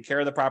that's taking care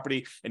of the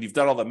property, and you've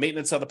done all the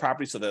maintenance of the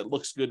property so that it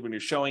looks good when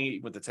you're showing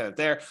it with the tenant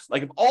there.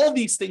 Like, if all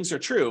these things are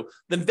true,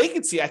 then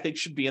vacancy, I think,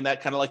 should be in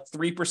that kind of like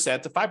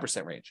 3% to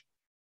 5% range,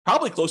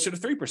 probably closer to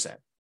 3%.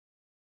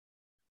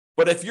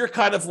 But if you're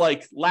kind of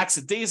like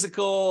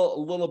lackadaisical, a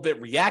little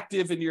bit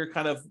reactive in your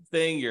kind of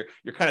thing, you're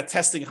kind of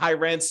testing high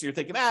rents, and you're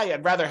thinking,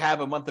 I'd rather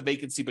have a month of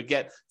vacancy but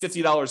get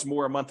 $50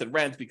 more a month in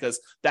rent because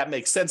that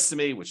makes sense to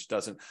me, which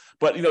doesn't.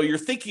 But you're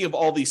thinking of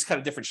all these kind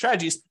of different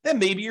strategies, then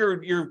maybe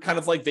you're kind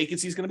of like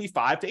vacancy is going to be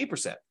 5 to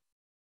 8%.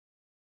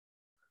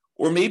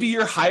 Or maybe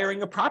you're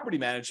hiring a property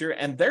manager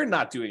and they're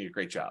not doing a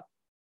great job.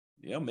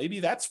 Maybe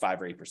that's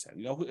 5 or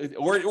 8%,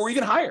 or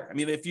even higher. I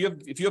mean, if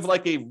you have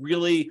like a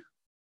really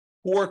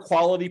poor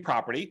quality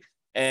property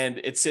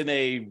and it's in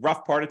a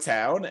rough part of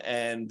town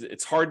and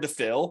it's hard to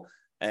fill,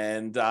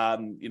 and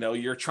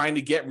you're trying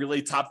to get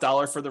really top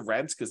dollar for the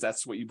rent because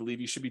that's what you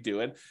believe you should be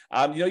doing,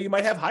 you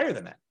might have higher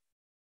than that.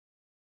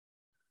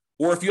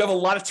 Or if you have a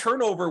lot of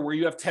turnover where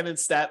you have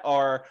tenants that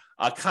are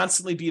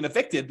constantly being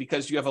evicted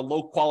because you have a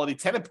low quality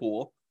tenant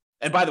pool,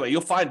 and by the way,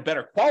 you'll find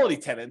better quality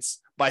tenants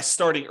by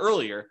starting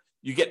earlier.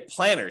 You get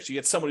planners. You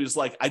get someone who's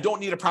like, I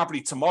don't need a property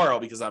tomorrow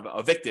because I'm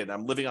evicted.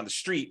 I'm living on the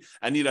street.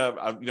 I need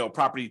a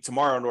property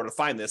tomorrow in order to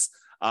find this.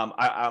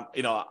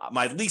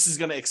 My lease is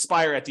going to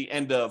expire at the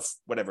end of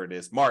whatever it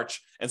is,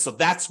 March, and so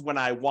that's when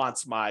I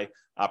want my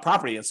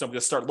property. And so I'm going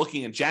to start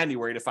looking in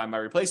January to find my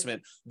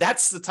replacement.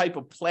 That's the type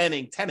of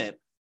planning tenant,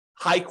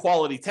 high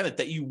quality tenant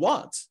that you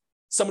want.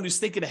 Someone who's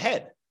thinking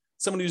ahead.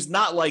 Someone who's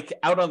not like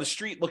out on the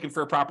street looking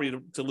for a property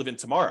to live in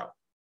tomorrow.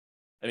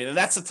 I mean, and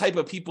that's the type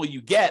of people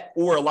you get,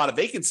 or a lot of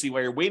vacancy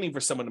where you're waiting for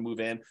someone to move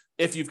in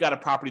if you've got a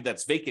property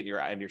that's vacant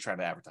and you're trying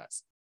to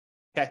advertise.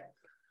 Okay.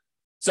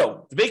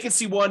 So the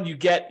vacancy one you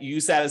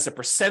use that as a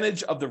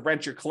percentage of the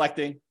rent you're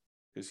collecting,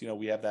 because,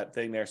 we have that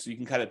thing there. So you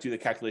can kind of do the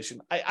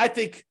calculation. I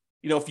think,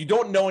 if you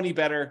don't know any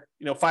better,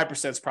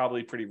 5% is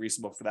probably pretty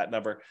reasonable for that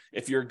number.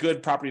 If you're a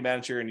good property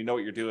manager and you know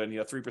what you're doing,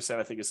 3%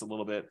 I think is a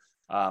little bit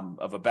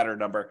of a better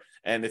number.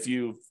 And if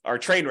you are a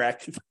train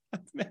wreck,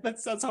 man, that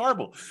sounds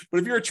horrible. But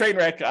if you're a train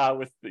wreck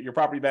with your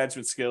property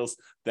management skills,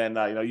 then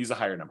use a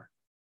higher number.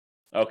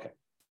 Okay.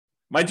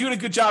 Am I doing a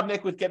good job,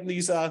 Nick, with getting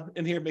these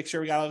in here? Make sure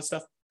we got all this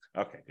stuff.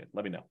 Okay, good.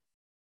 Let me know.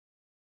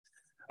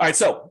 All right,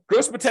 so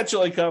gross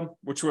potential income,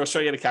 which we'll show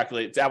you how to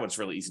calculate. That one's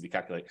really easy to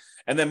calculate.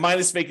 And then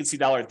minus vacancy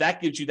dollar,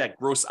 that gives you that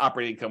gross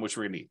operating income, which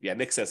we're going to need. Yeah,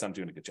 Nick says I'm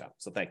doing a good job,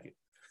 so thank you.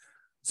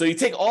 So you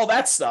take all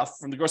that stuff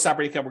from the gross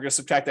operating income, we're going to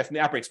subtract that from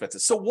the operating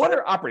expenses. So what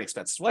are operating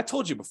expenses? Well, I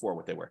told you before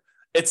what they were.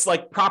 It's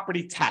like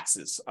property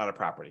taxes on a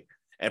property,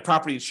 and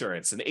property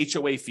insurance and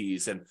HOA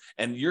fees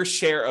and your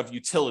share of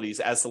utilities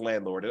as the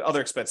landlord and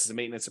other expenses and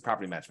maintenance and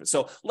property management.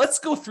 So let's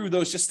go through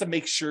those just to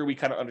make sure we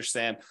kind of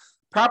understand.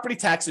 Property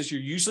taxes,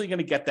 you're usually going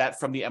to get that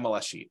from the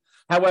MLS sheet.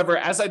 However,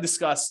 as I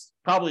discussed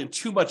probably in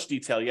too much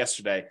detail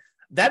yesterday,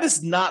 that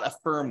is not a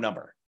firm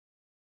number.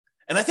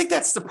 And I think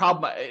that's the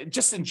problem,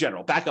 just in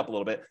general, back up a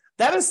little bit.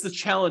 That is the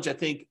challenge, I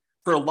think,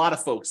 for a lot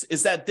of folks,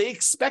 is that they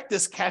expect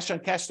this cash on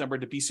cash number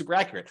to be super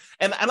accurate.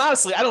 And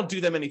honestly, I don't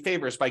do them any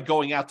favors by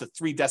going out to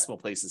 3 decimal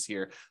places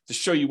here to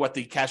show you what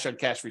the cash on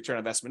cash return on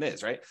investment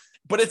is, right?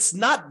 But it's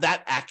not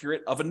that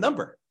accurate of a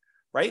number,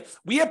 right?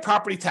 We have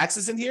property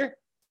taxes in here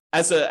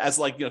as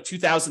like,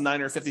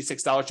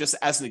 $2,956, just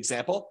as an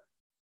example.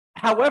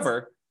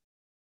 However,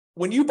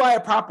 when you buy a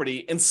property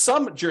in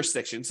some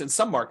jurisdictions, in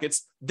some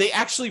markets, they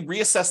actually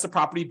reassess the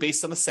property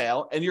based on the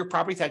sale, and your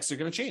property taxes are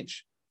going to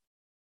change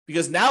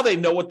because now they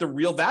know what the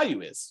real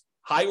value is,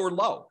 high or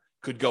low.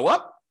 Could go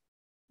up,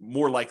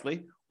 more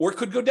likely, or it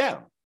could go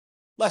down,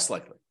 less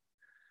likely.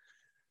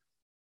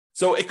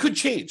 So it could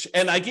change.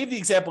 And I gave the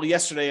example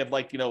yesterday of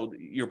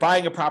you're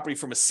buying a property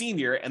from a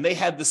senior and they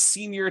had the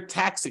senior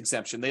tax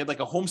exemption. They had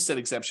like a homestead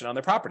exemption on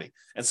their property.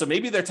 And so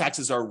maybe their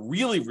taxes are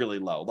really, really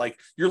low. Like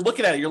you're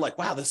looking at it, you're like,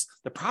 wow,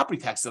 the property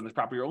taxes on this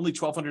property are only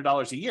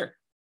 $1,200 a year.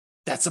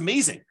 That's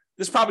amazing.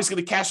 This property's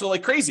going to cash flow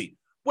like crazy.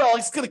 Well,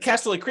 it's going to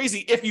cash flow like crazy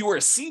if you were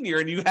a senior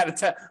and you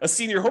had a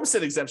senior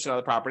homestead exemption on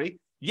the property.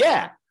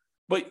 Yeah.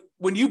 But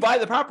when you buy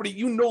the property,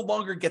 you no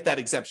longer get that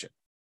exemption.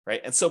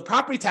 Right. And so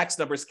property tax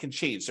numbers can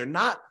change. They're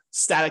not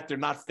static. They're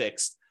not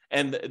fixed.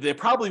 And they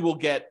probably will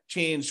get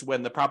changed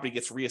when the property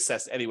gets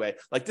reassessed anyway.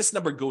 Like this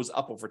number goes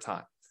up over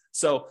time.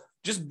 So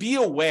just be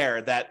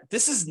aware that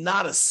this is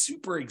not a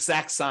super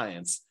exact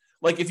science.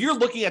 Like if you're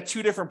looking at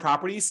 2 different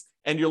properties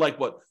and you're like,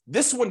 what,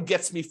 this one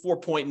gets me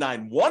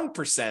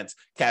 4.91%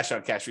 cash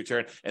on cash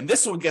return, and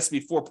this one gets me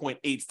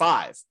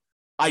 4.85.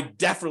 I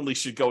definitely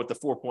should go with the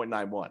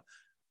 4.91.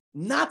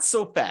 Not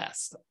so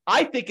fast.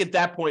 I think at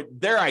that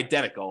point, they're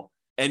identical.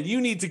 And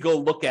you need to go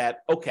look at,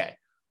 okay,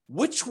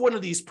 which one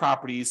of these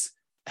properties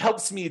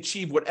helps me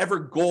achieve whatever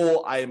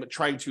goal I am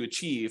trying to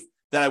achieve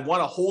that I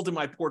want to hold in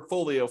my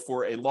portfolio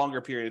for a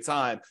longer period of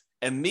time.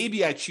 And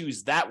maybe I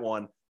choose that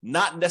one,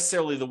 not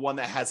necessarily the one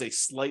that has a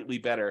slightly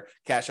better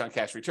cash on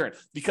cash return,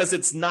 because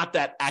it's not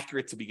that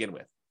accurate to begin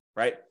with,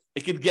 right?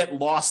 It could get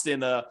lost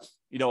in a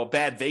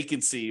bad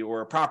vacancy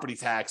or a property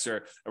tax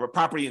or a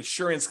property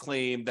insurance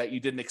claim that you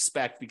didn't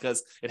expect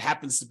because it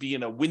happens to be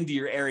in a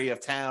windier area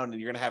of town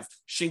and you're going to have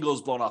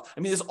shingles blown off.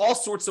 I mean, there's all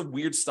sorts of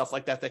weird stuff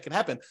like that can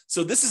happen.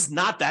 So this is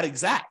not that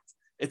exact.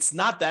 It's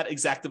not that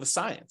exact of a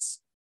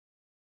science.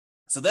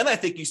 So then I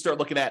think you start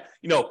looking at,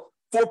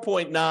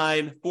 4.9,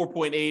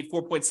 4.8,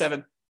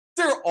 4.7.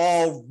 They're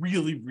all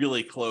really,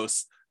 really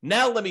close.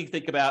 Now let me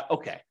think about,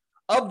 okay,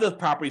 of the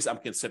properties I'm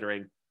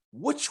considering,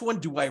 which one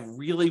do I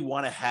really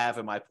want to have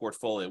in my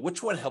portfolio?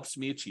 Which one helps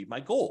me achieve my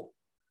goal?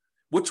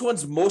 Which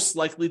one's most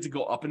likely to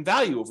go up in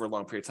value over a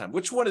long period of time?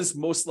 Which one is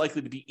most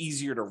likely to be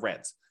easier to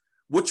rent?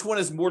 Which one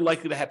is more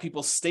likely to have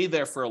people stay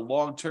there for a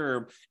long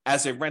term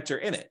as a renter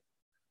in it?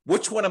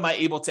 Which one am I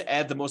able to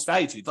add the most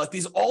value to? Like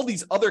all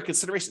these other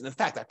considerations. In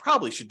fact, I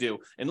probably should do,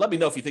 and let me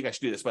know if you think I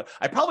should do this, but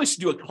I probably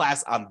should do a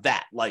class on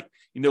that. Like,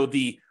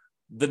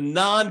 the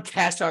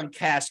non-cash on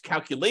cash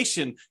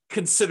calculation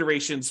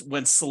considerations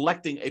when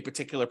selecting a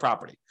particular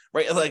property,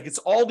 right? Like it's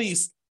all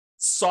these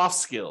soft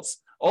skills,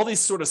 all these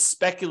sort of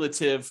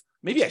speculative,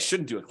 maybe I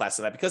shouldn't do a class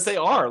on that because they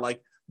are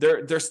like,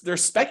 they're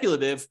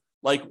speculative.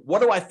 Like,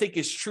 what do I think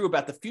is true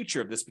about the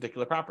future of this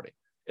particular property?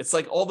 It's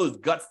like all those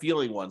gut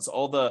feeling ones,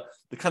 all the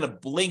kind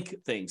of blink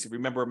things. If you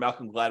remember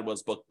Malcolm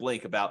Gladwell's book,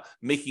 Blink, about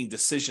making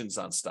decisions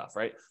on stuff,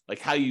 right? Like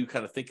how you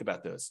kind of think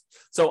about those.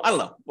 So I don't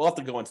know. We'll have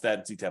to go into that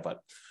in detail. But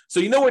so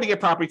you know where to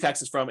get property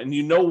taxes from, and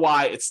you know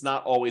why it's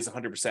not always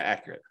 100%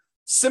 accurate.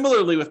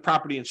 Similarly with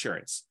property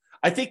insurance,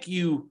 I think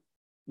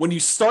when you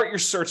start your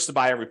search to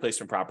buy a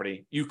replacement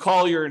property, you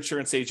call your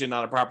insurance agent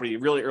on a property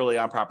really early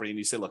on property, and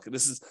you say, look,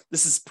 this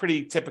is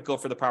pretty typical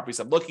for the properties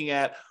I'm looking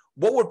at.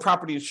 What would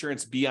property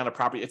insurance be on a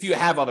property? If you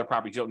have other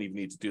properties, you don't even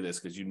need to do this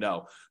because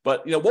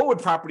but what would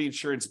property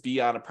insurance be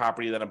on a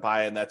property that I'm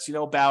buying that's,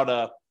 about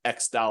a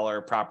X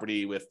dollar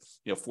property with,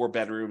 4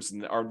 bedrooms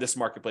or this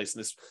marketplace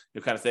and this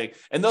kind of thing.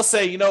 And they'll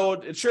say,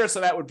 insurance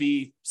on that would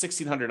be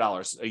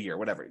 $1,600 a year,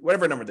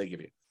 whatever number they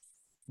give you.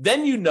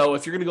 Then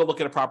if you're going to go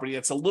look at a property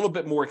that's a little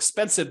bit more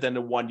expensive than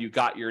the one you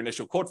got your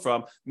initial quote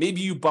from,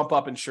 maybe you bump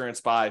up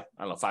insurance by,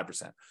 I don't know,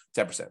 5%,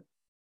 10%.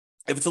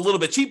 If it's a little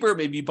bit cheaper,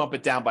 maybe you bump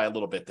it down by a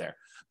little bit there.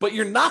 But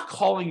you're not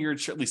calling your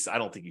insurance, at least I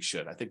don't think you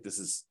should. I think this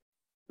is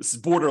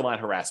borderline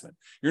harassment.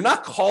 You're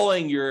not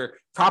calling your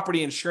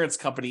property insurance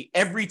company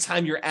every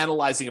time you're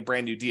analyzing a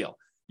brand new deal.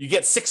 You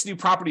get 6 new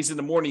properties in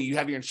the morning, you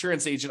have your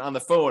insurance agent on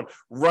the phone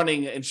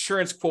running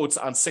insurance quotes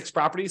on 6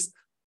 properties.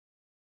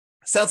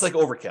 Sounds like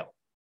overkill,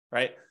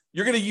 right?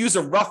 You're going to use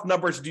a rough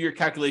number to do your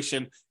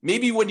calculation.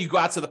 Maybe when you go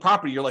out to the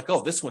property, you're like,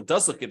 oh, this one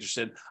does look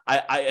interesting.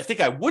 I think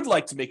I would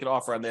like to make an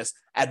offer on this.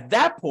 At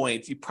that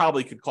point, you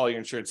probably could call your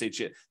insurance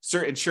agent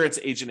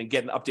and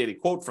get an updated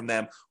quote from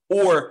them.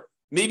 Or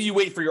maybe you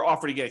wait for your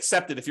offer to get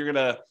accepted. If you're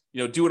going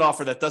to do an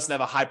offer that doesn't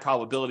have a high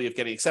probability of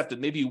getting accepted,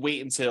 maybe you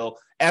wait until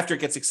after it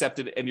gets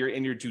accepted and you're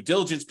in your due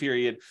diligence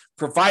period,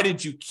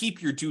 provided you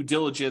keep your due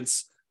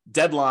diligence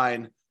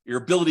deadline, your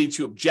ability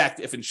to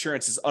object if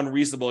insurance is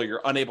unreasonable or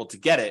you're unable to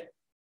get it.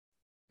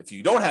 If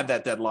you don't have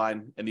that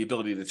deadline and the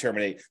ability to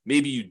terminate,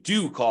 maybe you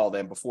do call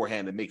them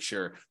beforehand and make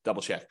sure,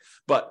 double check.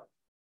 But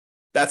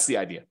that's the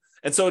idea.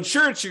 And so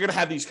insurance, you're going to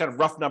have these kind of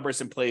rough numbers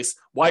in place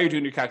while you're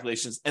doing your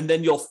calculations, and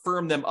then you'll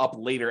firm them up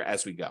later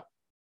as we go.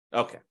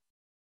 Okay.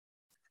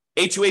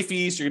 HOA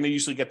fees, you're going to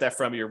usually get that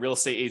from your real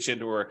estate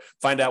agent or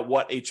find out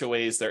what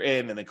HOAs they're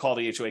in and then call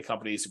the HOA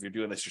companies if you're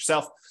doing this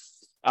yourself.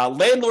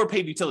 Landlord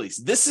paid utilities.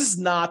 This is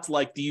not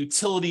like the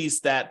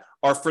utilities that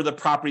are for the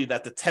property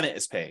that the tenant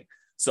is paying.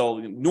 So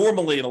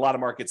normally in a lot of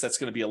markets, that's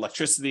going to be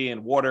electricity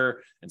and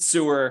water and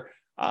sewer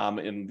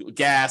and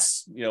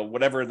gas,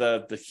 whatever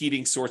the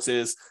heating source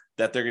is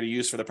that they're going to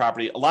use for the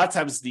property. A lot of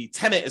times the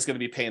tenant is going to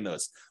be paying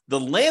those. The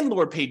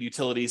landlord paid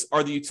utilities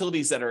are the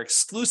utilities that are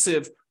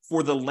exclusive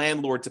for the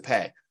landlord to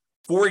pay.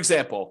 For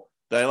example,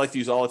 that I like to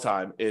use all the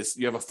time is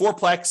you have a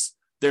fourplex.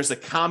 There's a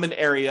common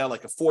area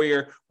like a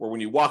foyer where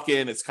when you walk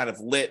in, it's kind of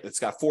lit. It's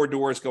got 4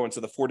 doors going to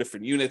the 4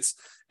 different units.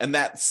 And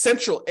that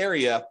central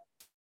area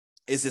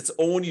is its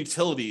own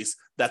utilities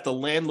that the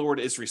landlord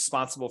is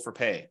responsible for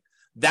paying.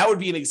 That would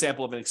be an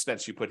example of an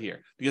expense you put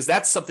here because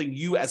that's something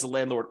you as a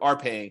landlord are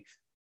paying.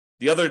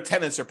 The other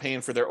tenants are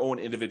paying for their own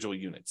individual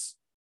units.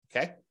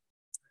 Okay.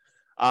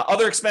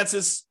 Other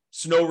expenses,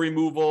 snow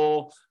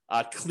removal,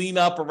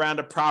 cleanup around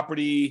a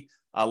property,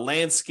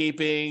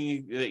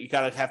 landscaping that you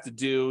kind of have to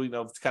do,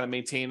 to kind of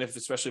maintain it,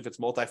 especially if it's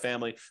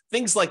multifamily.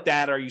 Things like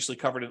that are usually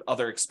covered in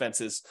other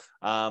expenses.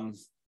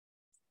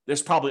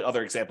 There's probably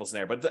other examples in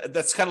there, but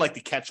that's kind of like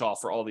the catch-all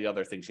for all the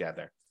other things you have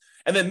there.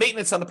 And then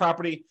maintenance on the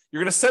property,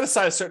 you're going to set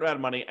aside a certain amount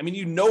of money. I mean,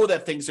 you know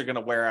that things are going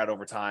to wear out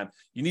over time.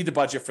 You need to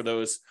budget for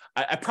those.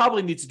 I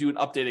probably need to do an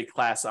updated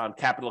class on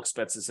capital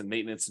expenses and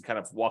maintenance and kind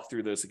of walk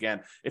through those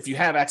again. If you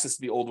have access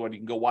to the old one, you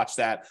can go watch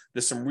that.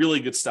 There's some really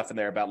good stuff in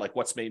there about like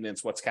what's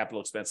maintenance, what's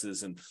capital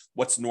expenses, and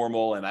what's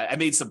normal. And I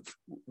made some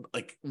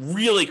like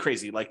really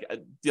crazy, like,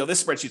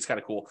 this spreadsheet's kind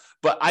of cool,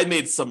 but I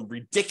made some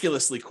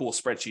ridiculously cool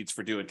spreadsheets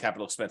for doing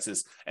capital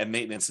expenses and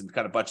maintenance and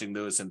kind of budgeting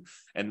those. And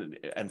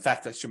in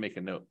fact, I should make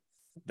a note.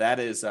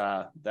 That's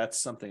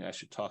something I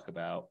should talk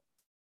about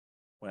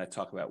when I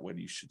talk about when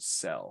you should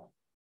sell.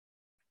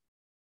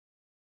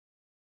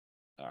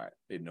 All right,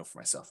 made a note for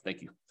myself.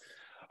 Thank you.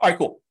 All right,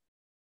 cool.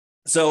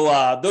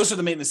 So those are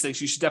the maintenance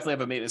things. You should definitely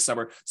have a maintenance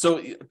number.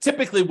 So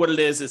typically what it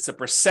is, it's a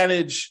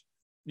percentage.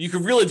 You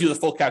can really do the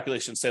full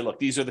calculation and say, look,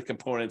 these are the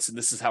components and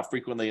this is how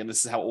frequently and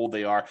this is how old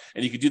they are.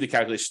 And you could do the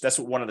calculation. That's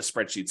what one of the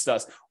spreadsheets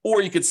does.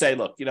 Or you could say,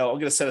 look, I'm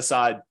going to set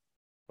aside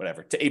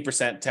whatever, to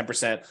 8%,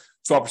 10%,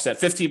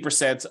 12%,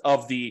 15%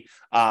 of the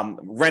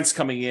rents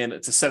coming in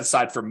to set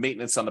aside for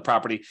maintenance on the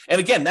property. And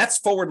again, that's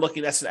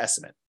forward-looking. That's an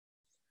estimate.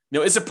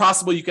 Is it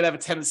possible you could have a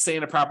tenant stay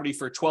in a property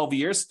for 12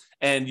 years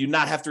and you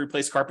not have to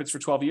replace carpets for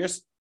 12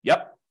 years?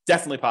 Yep,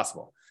 definitely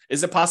possible.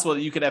 Is it possible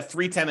that you could have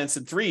 3 tenants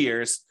in 3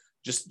 years,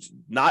 just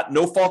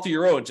no fault of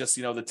your own, just,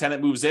 the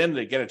tenant moves in,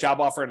 they get a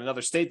job offer in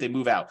another state, they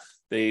move out.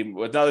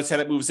 Another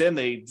tenant moves in,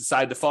 they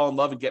decide to fall in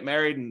love and get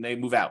married and they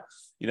move out.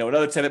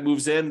 Another tenant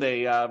moves in,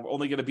 they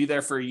only going to be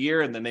there for a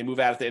year and then they move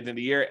out at the end of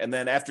the year. And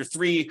then after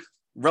 3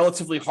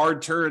 relatively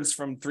hard turns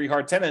from 3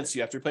 hard tenants,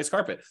 you have to replace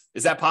carpet.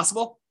 Is that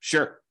possible?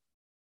 Sure.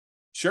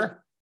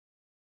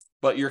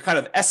 But you're kind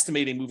of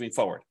estimating moving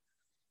forward.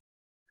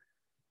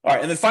 All right.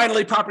 And then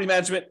finally, property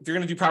management. If you're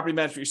going to do property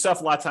management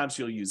yourself, a lot of times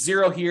you'll use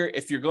 0 here.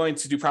 If you're going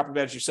to do property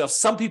management yourself,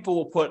 some people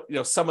will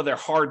put, some of their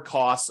hard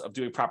costs of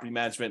doing property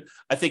management.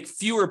 I think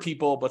fewer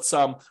people, but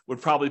some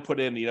would probably put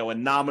in, a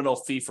nominal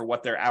fee for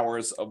what their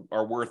hours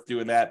are worth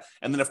doing that.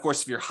 And then of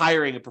course, if you're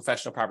hiring a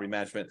professional property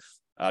management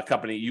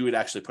company, you would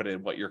actually put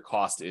in what your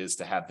cost is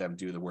to have them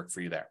do the work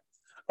for you there.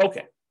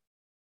 Okay.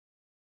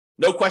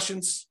 No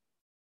questions,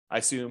 I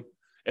assume.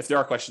 If there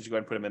are questions, you go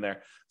ahead and put them in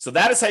there. So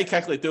that is how you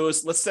calculate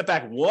those. Let's step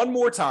back one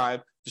more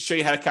time to show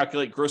you how to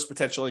calculate gross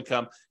potential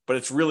income, but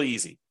it's really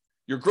easy.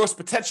 Your gross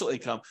potential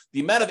income, the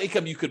amount of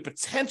income you could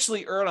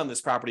potentially earn on this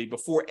property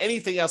before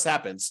anything else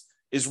happens,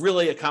 is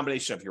really a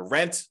combination of your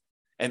rent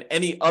and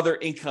any other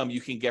income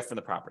you can get from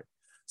the property.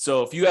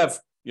 So if you have,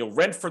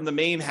 rent from the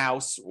main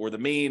house or the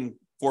main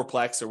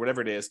fourplex or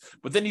whatever it is,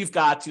 but then you've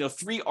got, 3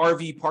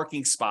 RV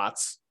parking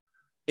spots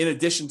in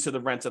addition to the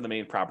rent on the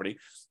main property.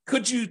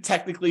 Could you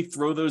technically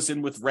throw those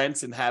in with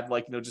rent and have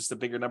just a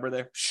bigger number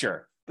there?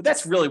 Sure. But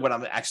that's really what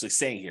I'm actually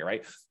saying here,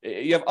 right?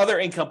 You have other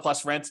income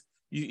plus rent.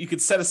 You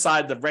could set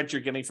aside the rent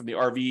you're getting from the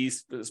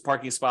RVs, those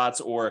parking spots,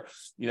 or,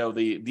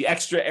 the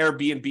extra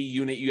Airbnb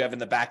unit you have in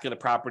the back of the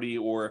property,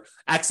 or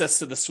access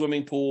to the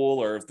swimming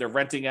pool, or if they're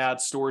renting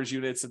out storage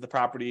units at the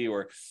property,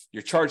 or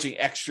you're charging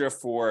extra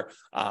for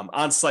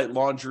on-site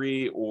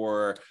laundry,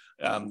 or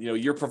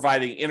you're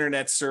providing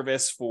internet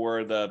service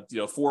for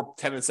the 4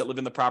 tenants that live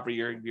in the property.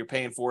 You're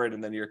paying for it,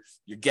 and then you're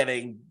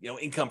getting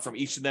income from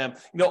each of them.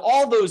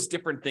 All those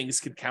different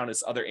things could count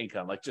as other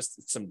income, like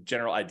just some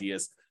general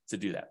ideas to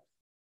do that.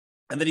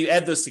 And then you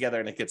add those together,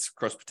 and it gets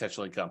gross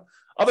potential income.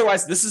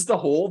 Otherwise, this is the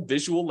whole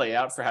visual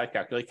layout for how to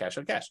calculate cash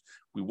on cash.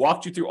 We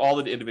walked you through all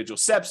of the individual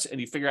steps,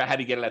 and you figure out how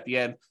to get it at the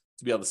end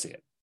to be able to see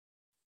it.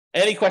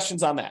 Any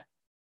questions on that?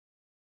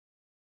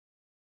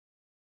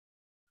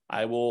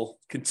 I will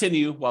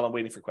continue while I'm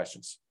waiting for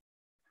questions.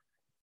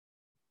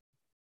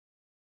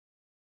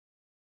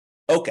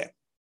 Okay,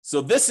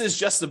 so this is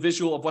just a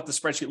visual of what the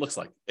spreadsheet looks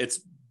like. It's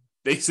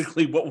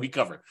basically what we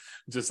covered.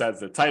 It just has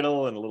the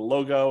title and a little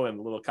logo and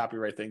a little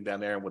copyright thing down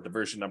there and what the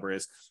version number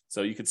is,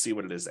 so you can see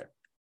what it is there.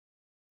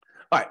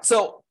 All right,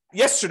 so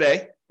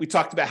yesterday we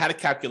talked about how to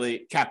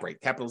calculate cap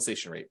rate,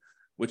 capitalization rate,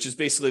 which is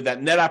basically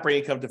that net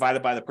operating income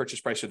divided by the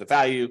purchase price or the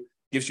value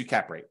gives you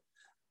cap rate.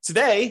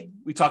 Today,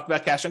 we talked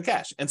about cash on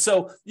cash. And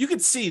so you can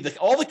see that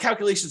all the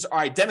calculations are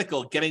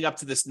identical getting up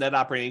to this net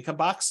operating income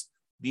box.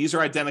 These are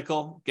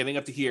identical getting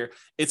up to here.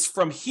 It's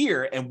from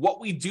here and what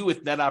we do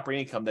with net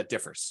operating income that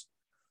differs.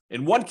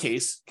 In one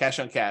case, cash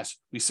on cash,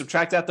 we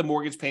subtract out the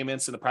mortgage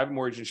payments and the private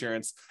mortgage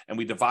insurance, and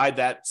we divide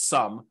that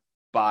sum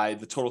by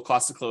the total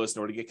cost to close in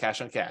order to get cash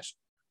on cash.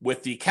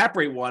 With the cap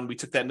rate one, we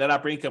took that net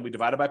operating income, we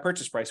divided by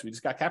purchase price, we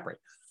just got cap rate.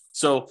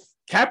 So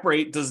cap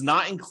rate does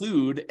not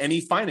include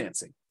any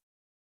financing.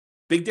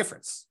 Big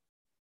difference.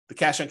 The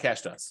cash on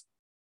cash does.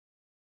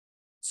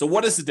 So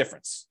what is the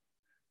difference?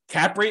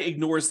 Cap rate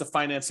ignores the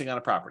financing on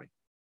a property.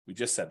 We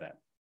just said that.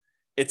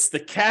 It's the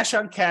cash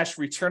on cash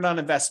return on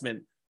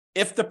investment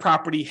if the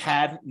property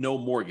had no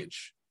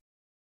mortgage.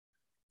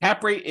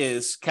 Cap rate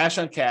is cash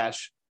on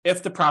cash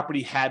if the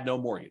property had no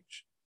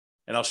mortgage.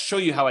 And I'll show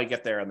you how I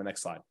get there on the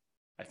next slide.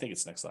 I think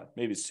it's the next slide.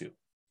 Maybe it's 2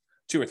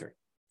 or 3.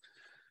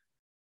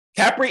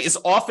 Cap rate is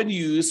often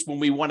used when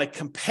we want to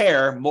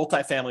compare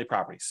multifamily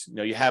properties.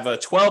 You have a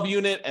 12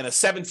 unit and a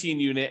 17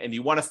 unit, and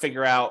you want to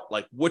figure out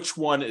like which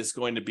one is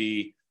going to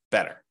be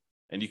better.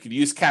 And you can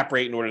use cap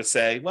rate in order to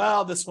say,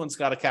 well, this one's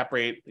got a cap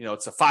rate,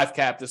 it's a 5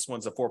 cap, this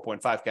one's a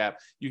 4.5 cap.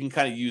 You can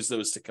kind of use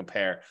those to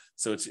compare.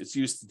 So it's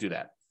used to do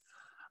that.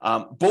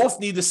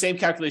 Both need the same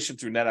calculation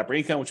through net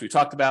operating income, which we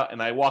talked about,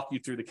 and I walked you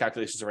through the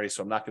calculations already,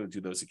 so I'm not going to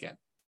do those again.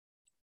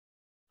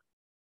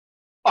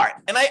 All right,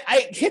 and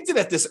I hinted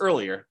at this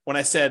earlier when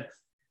I said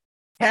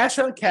cash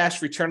on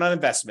cash return on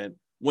investment,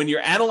 when you're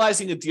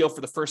analyzing a deal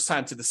for the first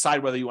time to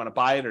decide whether you want to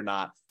buy it or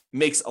not,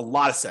 makes a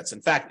lot of sense.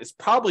 In fact, it's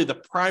probably the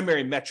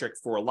primary metric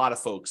for a lot of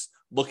folks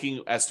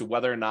looking as to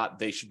whether or not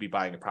they should be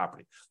buying a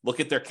property.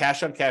 Look at their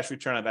cash on cash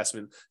return on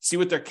investment, see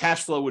what their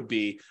cash flow would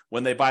be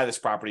when they buy this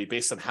property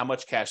based on how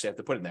much cash they have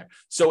to put in there.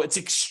 So it's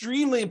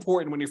extremely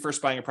important when you're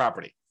first buying a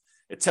property.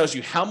 It tells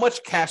you how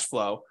much cash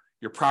flow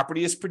your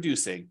property is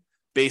producing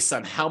based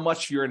on how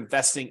much you're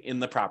investing in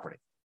the property.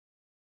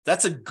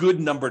 That's a good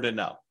number to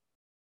know.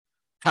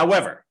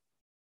 However,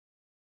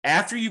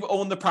 after you've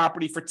owned the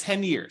property for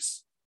 10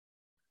 years,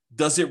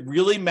 does it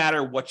really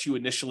matter what you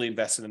initially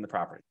invested in the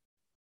property?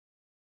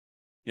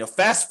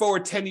 Fast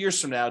forward 10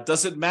 years from now,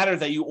 does it matter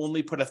that you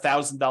only put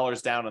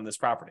 $1,000 down on this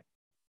property?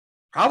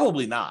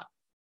 Probably not.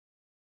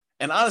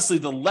 And honestly,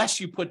 the less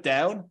you put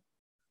down,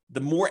 the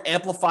more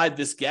amplified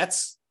this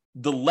gets,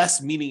 the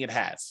less meaning it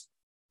has.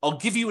 I'll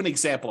give you an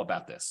example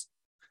about this.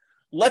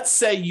 Let's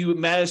say you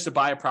managed to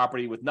buy a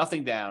property with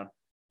nothing down,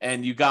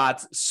 and you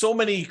got so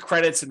many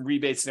credits and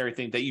rebates and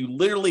everything that you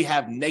literally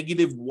have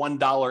negative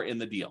 $1 in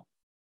the deal.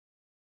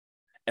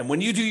 And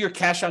when you do your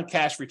cash on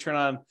cash return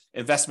on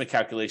investment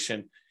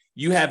calculation,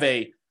 you have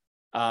I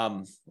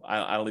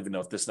don't even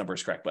know if this number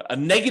is correct, but a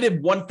negative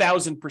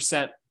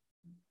 1,000%,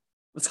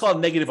 let's call it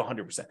negative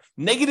 100%,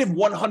 negative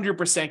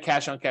 100%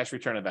 cash on cash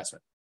return on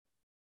investment.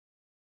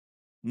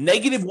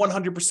 Negative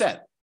 100%.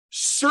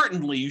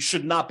 Certainly you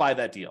should not buy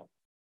that deal.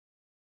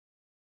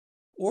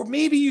 Or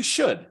maybe you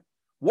should.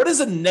 What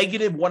does a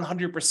negative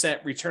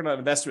 100% return on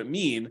investment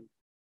mean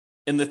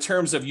in the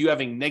terms of you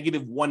having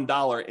negative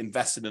 $1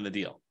 invested in the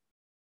deal?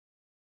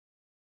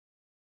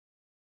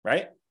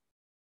 Right?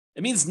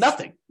 It means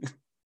nothing.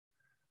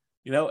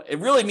 It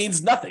really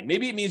means nothing.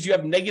 Maybe it means you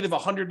have negative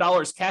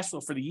 $100 cash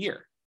flow for the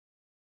year.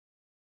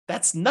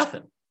 That's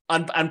nothing.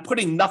 On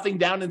putting nothing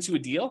down into a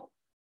deal,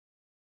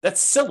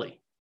 that's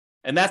silly.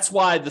 And that's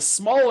why the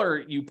smaller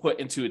you put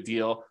into a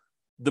deal,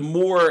 the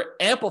more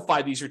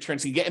amplified these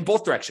returns can get in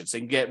both directions. They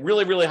can get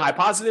really, really high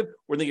positive,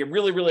 or they get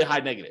really, really high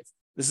negative.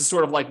 This is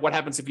sort of like what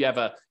happens if you have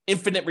an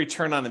infinite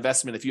return on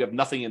investment if you have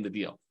nothing in the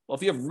deal. Well,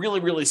 if you have really,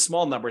 really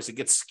small numbers, it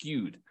gets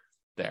skewed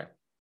there.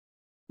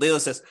 Layla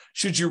says,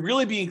 should you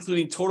really be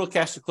including total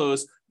cash to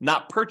close,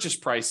 not purchase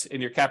price in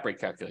your cap rate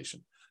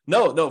calculation?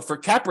 No, for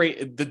cap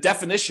rate, the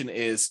definition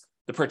is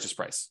the purchase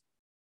price.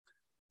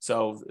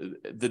 So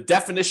the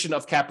definition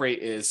of cap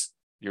rate is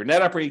your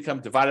net operating income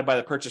divided by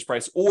the purchase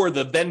price or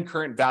the then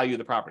current value of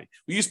the property.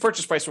 We use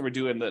purchase price when we're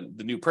doing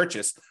the new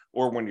purchase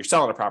or when you're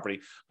selling a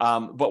property.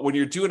 But when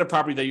you're doing a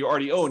property that you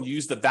already own, you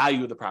use the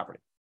value of the property.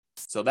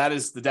 So that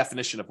is the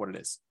definition of what it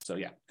is. So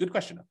yeah, good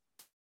question.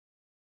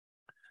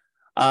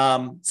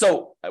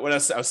 So when I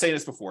was saying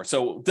this before,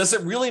 so does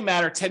it really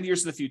matter 10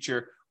 years in the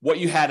future what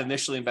you had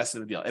initially invested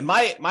in the deal? And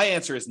my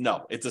answer is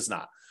no, it does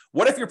not.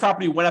 What if your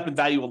property went up in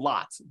value a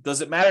lot? Does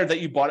it matter that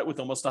you bought it with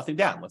almost nothing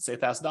down? Let's say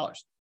 $1,000.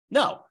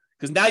 No,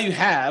 because now you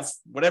have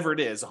whatever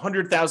it is,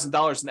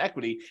 $100,000 in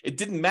equity. It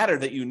didn't matter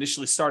that you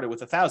initially started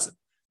with $1,000.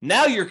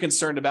 Now you're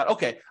concerned about,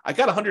 okay, I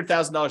got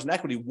 $100,000 in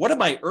equity. What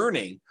am I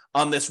earning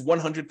on this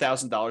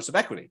 $100,000 of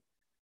equity?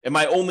 Am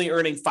I only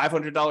earning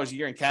 $500 a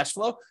year in cash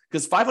flow?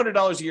 Because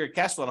 $500 a year in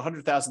cash flow on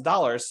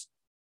 $100,000,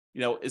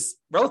 is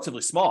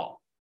relatively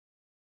small.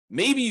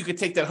 Maybe you could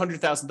take that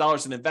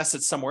 $100,000 and invest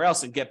it somewhere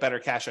else and get better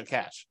cash on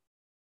cash,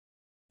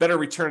 better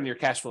return on your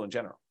cash flow in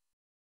general.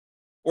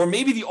 Or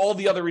maybe all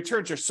the other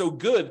returns are so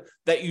good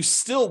that you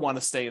still want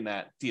to stay in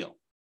that deal,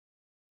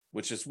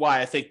 which is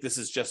why I think this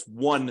is just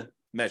one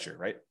measure,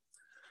 right?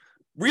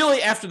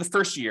 Really, after the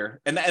first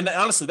year, and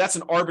honestly, that's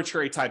an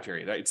arbitrary time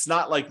period. Right? It's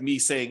not like me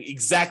saying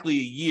exactly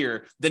a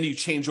year, then you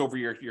change over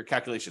your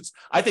calculations.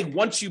 I think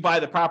once you buy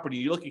the property,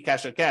 you look at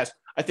cash on cash,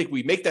 I think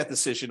we make that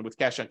decision with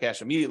cash on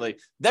cash immediately.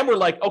 Then we're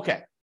like,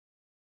 okay,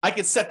 I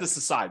can set this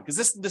aside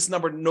because this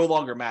number no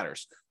longer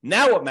matters.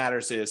 Now what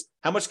matters is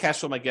how much cash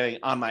flow am I getting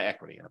on my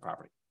equity in a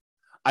property?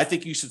 I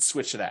think you should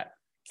switch to that.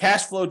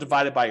 Cash flow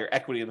divided by your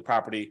equity in the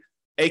property,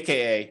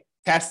 AKA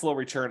cash flow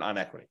return on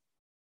equity.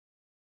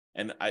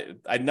 And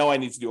I know I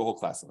need to do a whole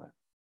class on that.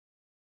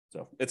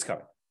 So it's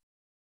coming.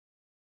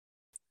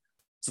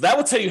 So that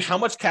will tell you how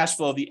much cash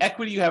flow the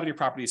equity you have in your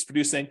property is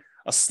producing.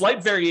 A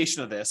slight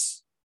variation of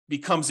this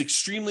becomes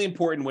extremely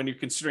important when you're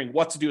considering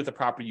what to do with the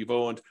property you've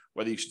owned,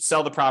 whether you should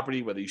sell the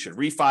property, whether you should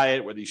refi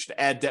it, whether you should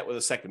add debt with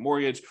a second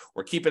mortgage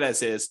or keep it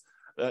as is.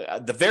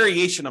 The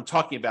variation I'm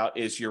talking about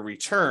is your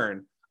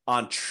return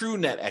on true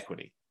net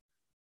equity.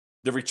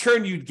 The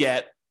return you'd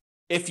get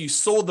if you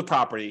sold the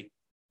property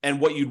and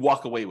what you'd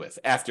walk away with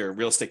after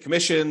real estate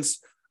commissions,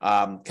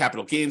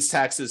 capital gains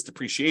taxes,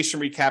 depreciation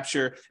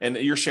recapture, and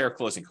your share of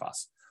closing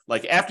costs.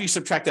 Like after you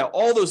subtract out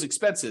all those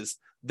expenses,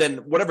 then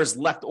whatever's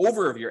left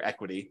over of your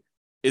equity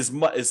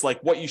is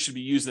like what you should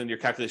be using in your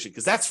calculation,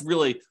 because that's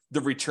really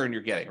the return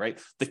you're getting, right?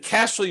 The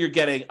cash flow you're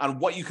getting on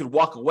what you could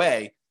walk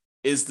away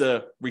is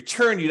the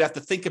return you'd have to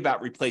think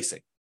about replacing.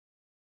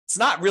 It's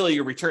not really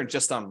your return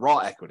just on raw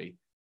equity,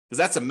 because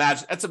that's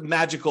a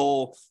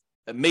magical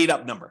made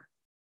up number.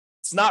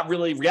 It's not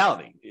really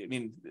reality. I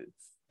mean,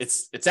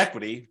 it's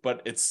equity,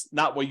 but it's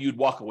not what you'd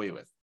walk away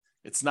with.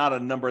 It's not a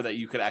number that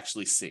you could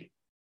actually see.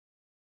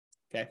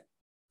 Okay.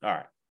 All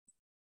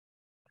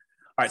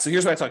right. So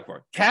here's what I talked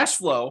about. Cash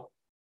flow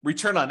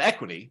return on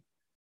equity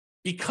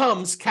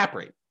becomes cap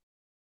rate.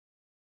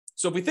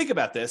 So if we think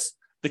about this,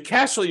 the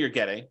cash flow you're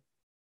getting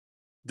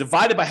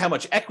divided by how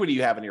much equity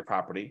you have in your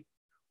property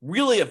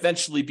really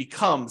eventually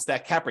becomes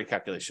that cap rate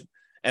calculation.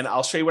 And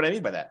I'll show you what I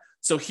mean by that.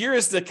 So here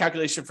is the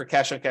calculation for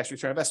cash on cash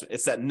return on investment.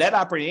 It's that net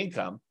operating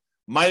income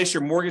minus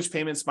your mortgage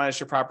payments, minus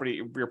your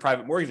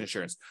private mortgage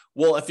insurance.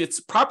 Well, if it's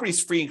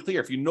property's free and clear,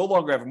 if you no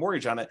longer have a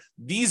mortgage on it,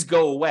 these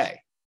go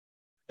away.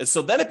 And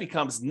so then it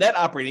becomes net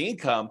operating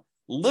income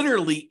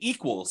literally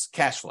equals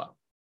cash flow,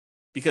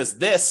 because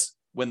this,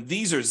 when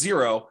these are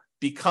zero,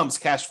 becomes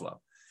cash flow.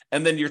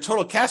 And then your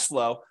total cash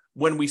flow,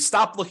 when we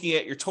stop looking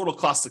at your total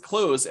cost to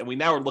close and we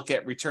now look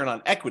at return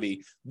on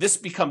equity, this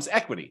becomes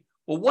equity.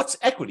 Well, what's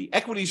equity?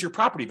 Equity is your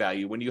property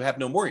value when you have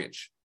no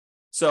mortgage.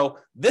 So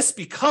this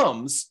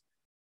becomes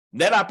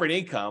net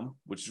operating income,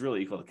 which is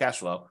really equal to cash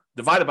flow,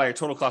 divided by your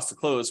total cost to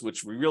close,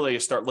 which we really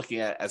start looking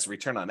at as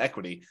return on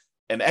equity.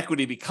 And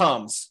equity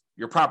becomes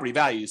your property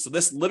value. So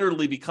this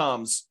literally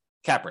becomes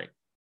cap rate.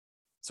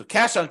 So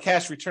cash on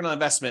cash return on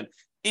investment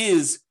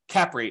is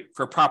cap rate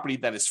for a property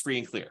that is free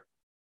and clear,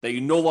 that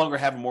you no longer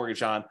have a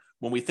mortgage on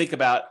when we think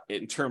about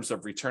it in terms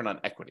of return on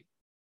equity.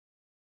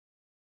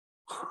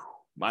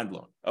 Mind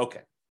blown.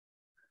 Okay.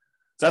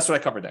 So that's what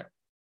I covered there.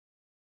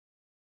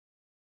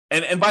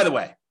 And by the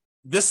way,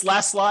 this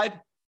last slide,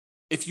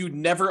 if you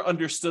never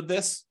understood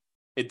this,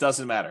 it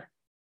doesn't matter.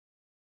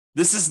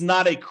 This is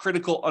not a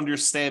critical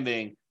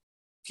understanding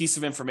piece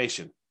of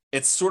information.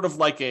 It's sort of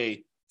like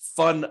a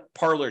fun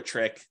parlor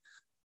trick,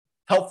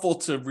 helpful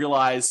to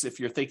realize if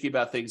you're thinking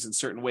about things in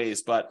certain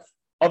ways, but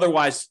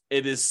otherwise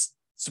it is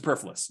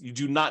superfluous. You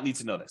do not need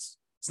to know this.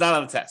 It's not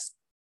on the test.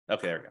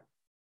 Okay, there we go.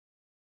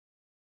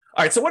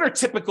 All right, so what are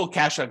typical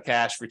cash on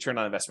cash return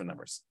on investment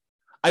numbers?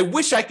 I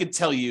wish I could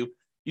tell you,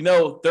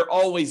 they're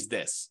always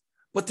this,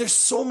 but there's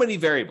so many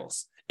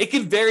variables. It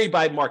can vary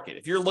by market.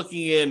 If you're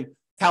looking in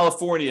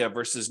California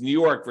versus New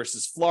York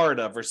versus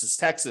Florida versus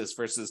Texas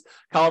versus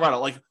Colorado,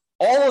 like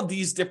all of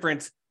these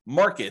different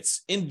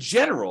markets in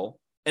general,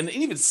 and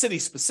even city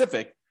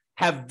specific,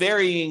 have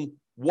varying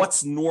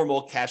what's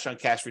normal cash on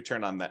cash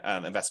return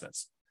on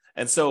investments.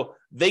 And so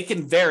they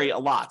can vary a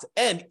lot.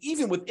 And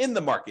even within the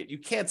market, you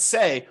can't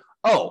say,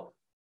 oh,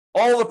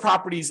 all the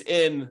properties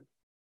in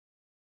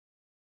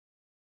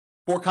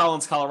Fort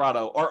Collins,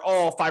 Colorado are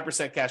all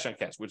 5% cash on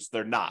cash, which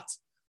they're not.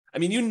 I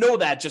mean, you know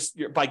that just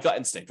by gut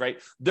instinct,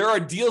 right? There are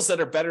deals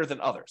that are better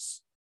than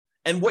others.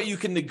 And what you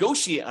can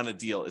negotiate on a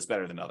deal is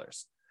better than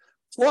others.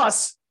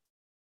 Plus,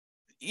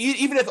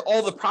 even if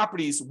all the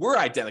properties were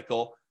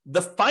identical,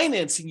 the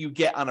financing you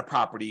get on a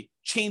property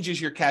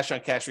changes your cash on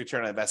cash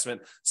return on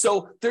investment.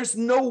 So there's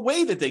no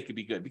way that they could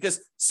be good,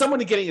 because someone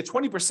getting a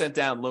 20%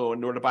 down loan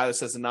in order to buy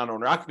this as a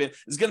non-owner occupant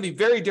is going to be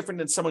very different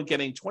than someone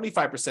getting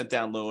 25%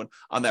 down loan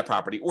on that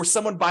property, or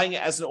someone buying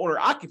it as an owner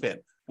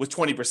occupant with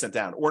 20%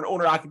 down, or an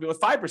owner occupant with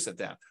 5%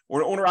 down,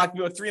 or an owner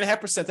occupant with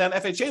 3.5% down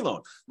FHA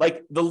loan.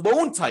 Like the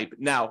loan type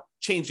now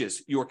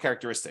changes your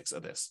characteristics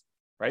of this,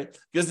 right?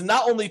 Because it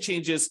not only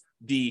changes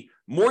the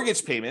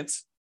mortgage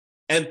payments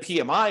and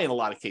PMI in a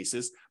lot of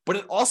cases, but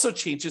it also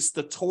changes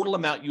the total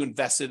amount you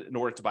invested in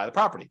order to buy the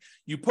property.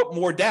 You put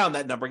more down,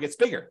 that number gets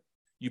bigger.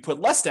 You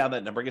put less down,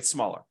 that number gets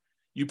smaller.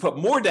 You put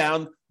more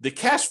down, the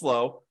cash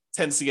flow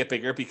tends to get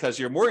bigger because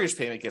your mortgage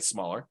payment gets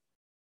smaller.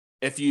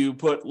 If you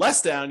put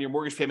less down, your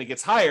mortgage payment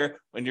gets higher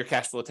when your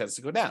cash flow tends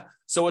to go down.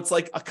 So it's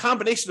like a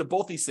combination of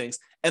both these things,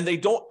 and they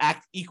don't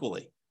act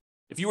equally.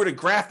 If you were to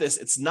graph this,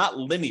 it's not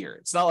linear.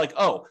 It's not like,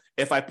 oh,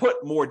 if I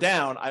put more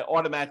down, I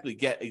automatically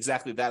get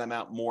exactly that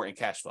amount more in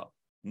cash flow.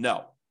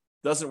 No,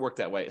 doesn't work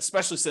that way,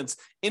 especially since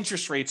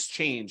interest rates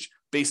change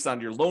based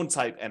on your loan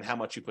type and how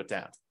much you put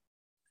down.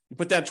 You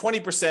put down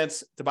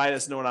 20% to buy it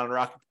as a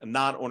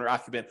non-owner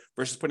occupant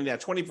versus putting down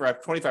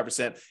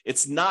 25%.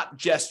 It's not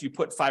just you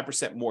put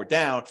 5% more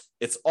down.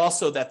 It's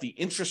also that the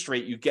interest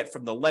rate you get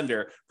from the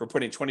lender for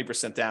putting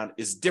 20% down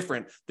is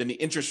different than the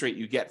interest rate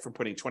you get from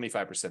putting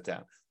 25%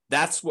 down.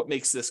 That's what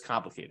makes this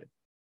complicated.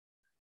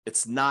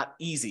 It's not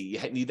easy.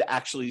 You need to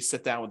actually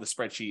sit down with a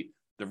spreadsheet,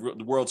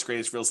 the world's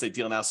greatest real estate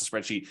deal analysis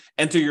spreadsheet,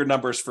 enter your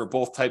numbers for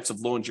both types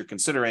of loans you're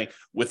considering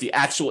with the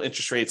actual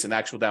interest rates and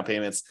actual down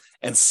payments,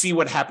 and see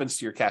what happens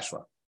to your cash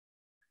flow.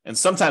 And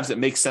sometimes it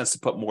makes sense to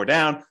put more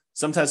down.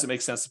 Sometimes it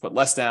makes sense to put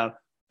less down,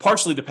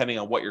 partially depending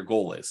on what your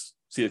goal is.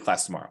 See the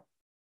class tomorrow.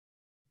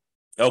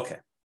 Okay.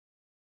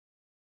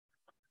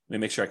 Let me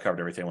make sure I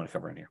covered everything I want to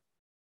cover in here.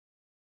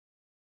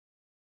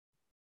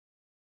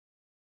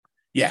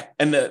 Yeah,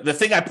 and the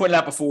thing I pointed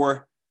out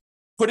before,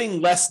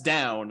 putting less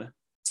down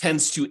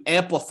tends to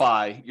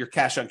amplify your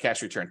cash on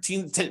cash return,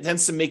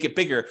 tends to make it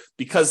bigger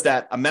because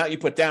that amount you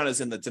put down is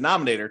in the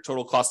denominator,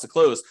 total cost to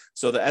close.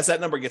 So that as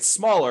that number gets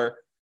smaller,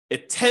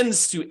 it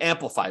tends to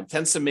amplify, it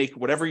tends to make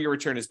whatever your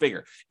return is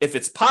bigger. If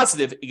it's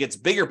positive, it gets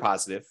bigger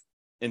positive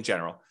in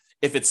general.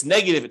 If it's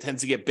negative, it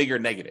tends to get bigger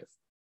negative.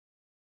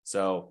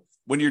 So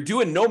when you're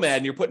doing Nomad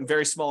and you're putting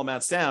very small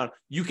amounts down,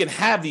 you can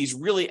have these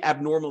really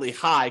abnormally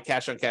high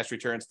cash on cash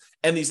returns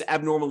and these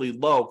abnormally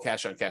low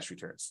cash on cash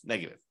returns,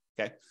 negative.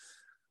 Okay.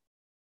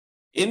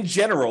 In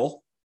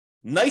general,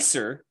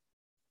 nicer,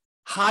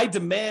 high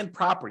demand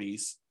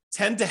properties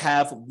tend to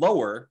have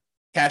lower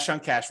cash on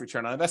cash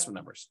return on investment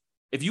numbers.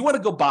 If you want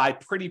to go buy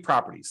pretty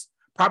properties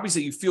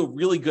that you feel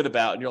really good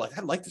about, and you're like,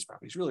 I like this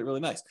property, it's really, really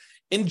nice.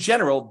 In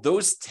general,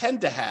 those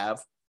tend to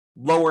have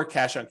lower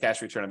cash on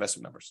cash return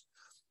investment numbers.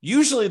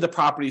 Usually the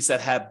properties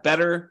that have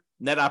better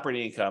net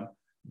operating income,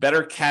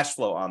 better cash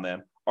flow on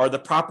them are the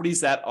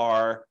properties that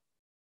are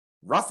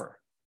rougher,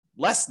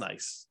 less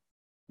nice.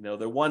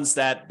 They're ones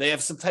that they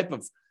have some type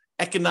of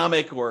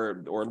economic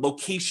or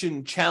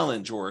location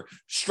challenge or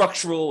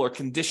structural or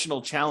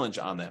conditional challenge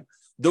on them.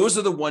 Those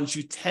are the ones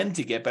you tend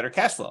to get better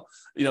cash flow.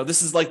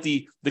 This is like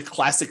the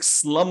classic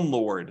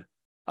slumlord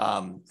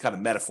kind of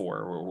metaphor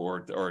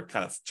or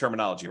kind of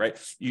terminology, right?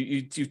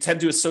 You tend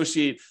to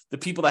associate the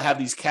people that have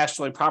these cash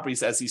flowing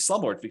properties as these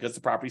slumlords because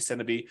the properties tend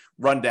to be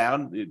run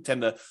down. They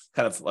tend to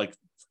kind of like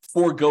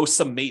forego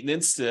some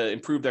maintenance to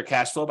improve their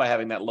cash flow by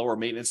having that lower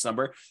maintenance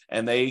number.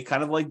 And they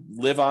kind of like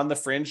live on the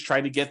fringe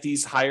trying to get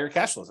these higher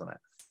cash flows on that.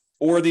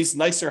 Or these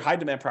nicer high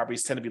demand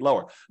properties tend to be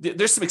lower.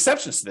 There's some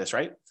exceptions to this,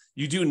 right?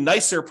 You do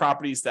nicer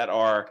properties that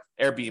are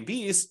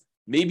Airbnbs,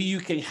 maybe you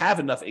can have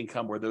enough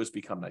income where those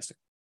become nicer.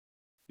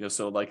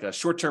 So like a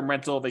short-term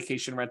rental,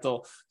 vacation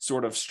rental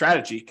sort of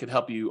strategy could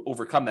help you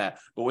overcome that.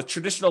 But with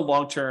traditional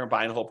long-term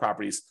buy and hold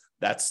properties,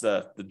 that's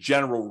the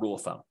general rule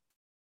of thumb.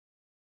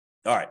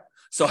 All right.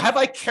 So have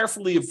I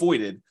carefully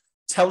avoided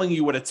telling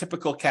you what a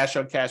typical cash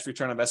on cash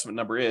return on investment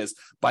number is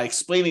by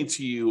explaining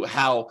to you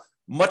how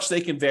much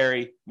they can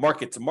vary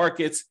market to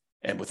market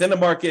and within the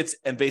markets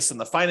and based on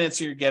the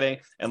financing you're getting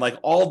and like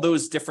all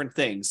those different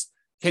things?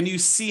 Can you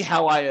see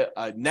how I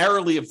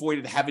narrowly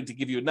avoided having to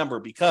give you a number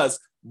because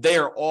they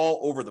are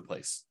all over the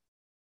place?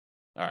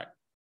 All right.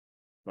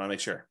 I want to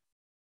make sure.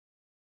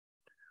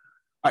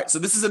 All right. So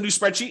this is a new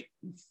spreadsheet.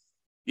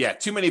 Yeah,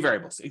 too many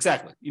variables.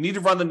 Exactly. You need to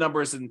run the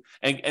numbers and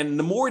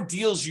the more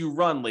deals you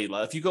run,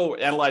 Layla, if you go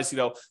analyze,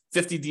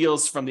 50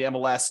 deals from the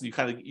MLS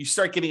and you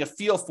start getting a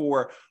feel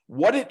for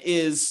what it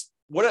is,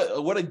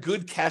 what a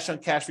good cash on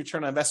cash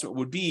return on investment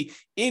would be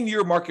in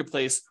your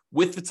marketplace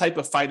with the type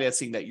of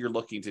financing that you're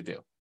looking to do.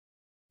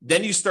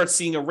 Then you start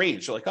seeing a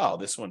range. You're like, oh,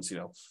 this one's,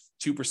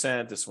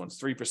 2%, this one's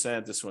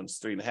 3%, this one's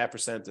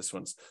 3.5%, this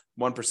one's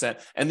 1%.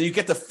 And then you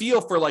get the feel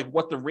for like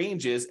what the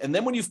range is. And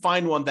then when you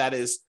find one that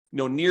is,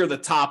 near the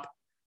top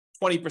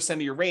 20%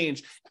 of your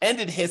range, and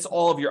it hits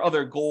all of your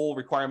other goal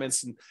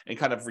requirements and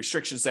kind of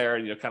restrictions there,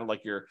 and kind of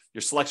like your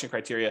selection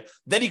criteria,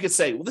 then you could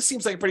say, well, this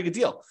seems like a pretty good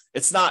deal.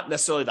 It's not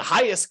necessarily the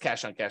highest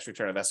cash on cash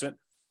return investment.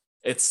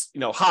 It's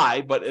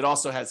high, but it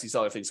also has these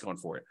other things going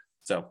for it.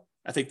 So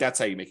I think that's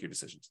how you make your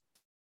decisions.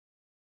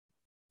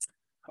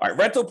 All right,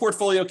 rental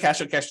portfolio,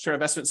 cash on cash return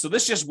investment. So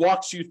this just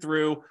walks you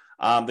through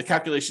the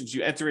calculations.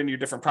 You enter in your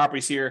different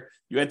properties here.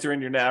 You enter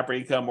in your net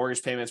operating income,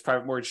 mortgage payments,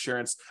 private mortgage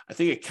insurance. I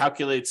think it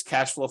calculates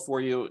cash flow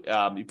for you.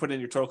 You put in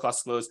your total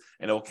cost of close,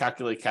 and it will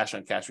calculate cash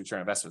on cash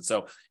return investment.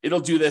 So it'll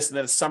do this, and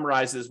then it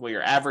summarizes what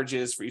your average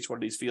is for each one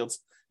of these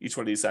fields, each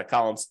one of these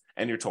columns,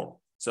 and your total.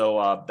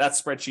 So that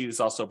spreadsheet is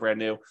also brand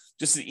new.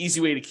 Just an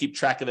easy way to keep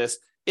track of this.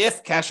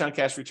 If cash on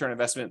cash return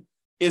investment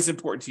is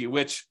important to you,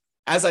 which,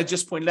 as I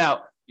just pointed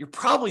out, you're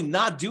probably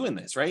not doing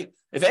this, right?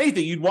 If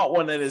anything, you'd want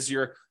one that is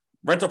your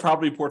rental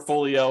property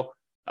portfolio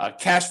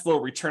cash flow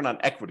return on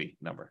equity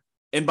number.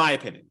 In my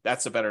opinion,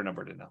 that's a better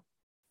number to know.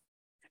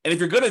 And if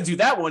you're going to do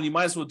that one, you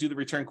might as well do the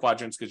return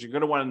quadrants because you're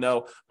going to want to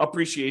know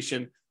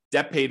appreciation,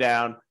 debt pay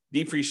down,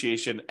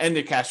 depreciation, and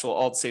the cash flow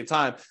all at the same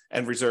time,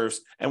 and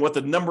reserves, and what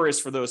the number is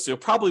for those. So you'll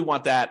probably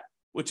want that,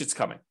 which it's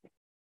coming.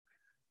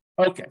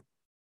 Okay.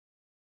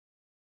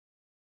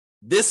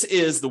 This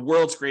is the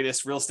world's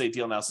greatest real estate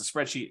deal analysis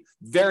spreadsheet,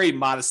 very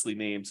modestly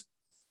named.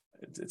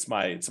 It's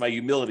my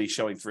humility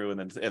showing through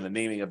in the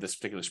naming of this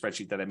particular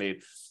spreadsheet that I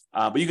made.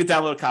 But you can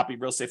download a copy,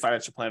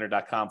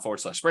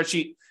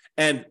 realestatefinancialplanner.com/spreadsheet.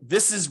 And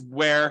this is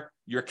where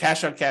your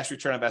cash on cash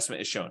return on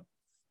investment is shown.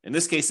 In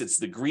this case, it's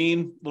the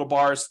green little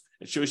bars.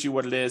 It shows you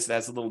what it is. It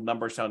has a little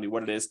number telling you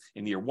what it is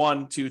in year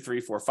 1, 2, 3,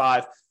 4,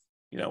 5.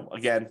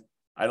 Again,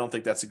 I don't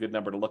think that's a good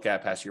number to look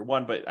at past year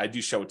 1, but I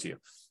do show it to you.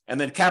 And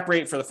then cap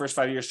rate for the first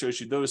 5 years shows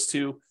you those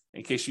two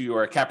in case you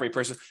are a cap rate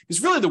person.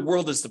 Because really the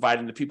world is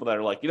divided into people that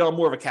are like, I'm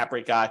more of a cap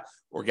rate guy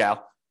or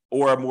gal,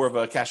 or I'm more of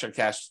a cash on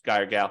cash guy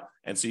or gal.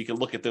 And so you can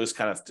look at those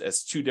kind of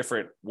as two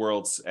different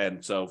worlds.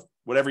 And so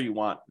whatever you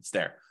want, it's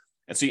there.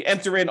 And so you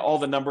enter in all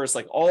the numbers,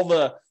 like all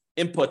the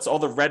inputs, all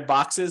the red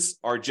boxes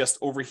are just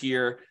over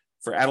here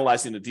for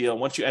analyzing the deal.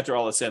 And once you enter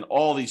all this in,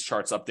 all these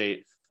charts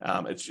update.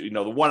 It's the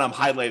one I'm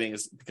highlighting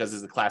is because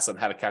there's a class on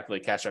how to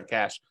calculate cash on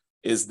cash.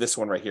 is this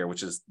one right here,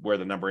 which is where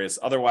the number is.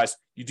 Otherwise,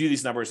 you do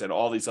these numbers and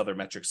all these other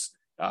metrics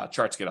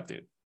charts get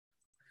updated.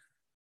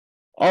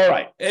 All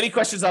right. Any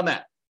questions on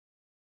that?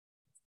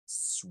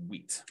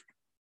 Sweet.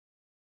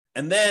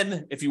 And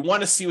then if you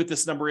want to see what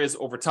this number is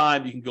over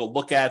time, you can go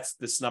look at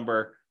this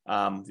number,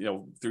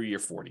 through year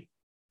 40.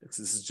 This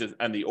is just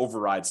on the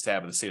overrides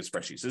tab of the same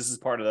spreadsheet. So this is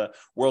part of the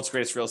world's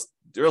greatest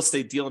real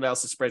estate deal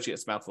analysis spreadsheet.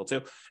 It's mouthful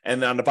too.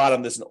 And then on the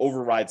bottom, there's an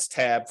overrides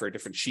tab for a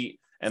different sheet.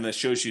 And then it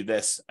shows you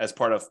this as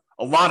part of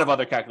a lot of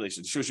other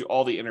calculations. It shows you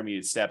all the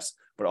intermediate steps,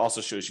 but it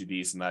also shows you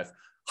these. And I've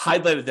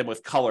highlighted them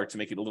with color to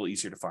make it a little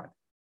easier to find.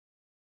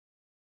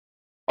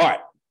 All right.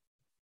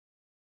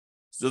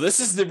 So this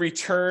is the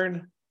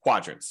return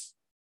quadrants.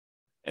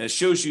 And it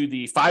shows you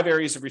the 5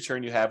 areas of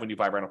return you have when you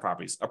buy rental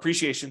properties.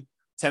 Appreciation,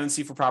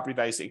 tendency for property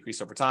values to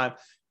increase over time.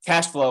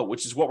 Cash flow,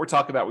 which is what we're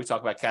talking about. We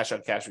talk about cash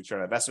on cash return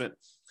on investment.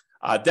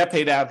 Debt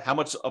pay down, how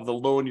much of the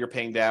loan you're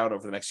paying down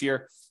over the next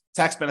year.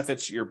 Tax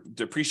benefits, your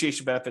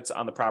depreciation benefits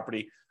on the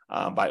property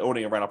by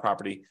owning a rental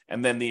property.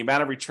 And then the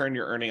amount of return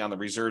you're earning on the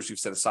reserves you've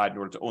set aside in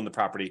order to own the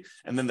property.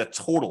 And then the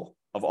total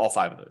of all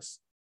 5 of those.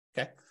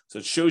 Okay, so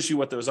it shows you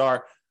what those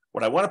are.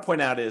 What I want to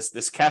point out is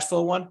this cash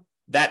flow one,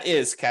 that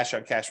is cash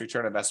on cash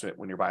return on investment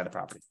when you're buying the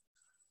property.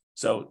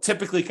 So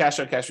typically cash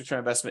on cash return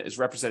on investment is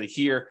represented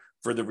here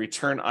for the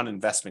return on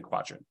investment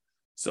quadrant.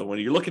 So when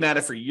you're looking at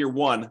it for year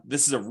 1,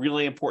 this is a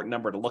really important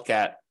number to look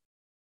at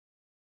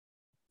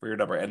for your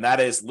number. And that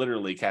is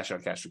literally cash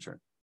on cash return.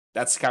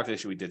 That's the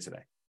calculation we did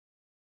today.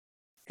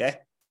 Okay.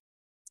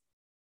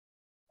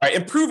 All right.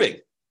 Improving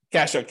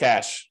cash on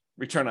cash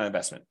return on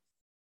investment.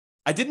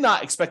 I did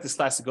not expect this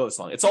class to go this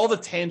long. It's all the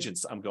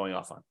tangents I'm going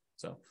off on.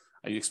 So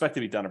I expect to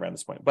be done around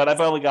this point, but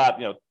I've only got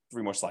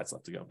 3 more slides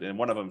left to go. And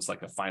one of them is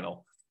like a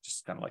final,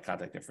 just kind of like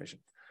contact information.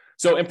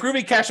 So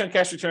improving cash on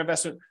cash return on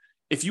investment.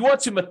 If you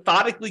want to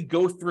methodically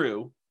go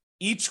through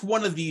each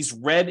one of these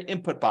red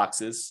input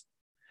boxes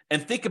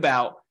and think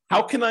about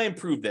how can I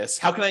improve this?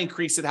 How can I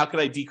increase it? How can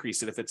I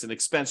decrease it? If it's an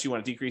expense, you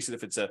want to decrease it.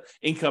 If it's an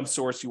income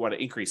source, you want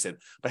to increase it.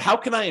 But how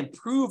can I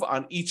improve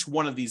on each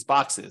one of these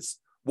boxes?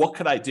 What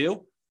could I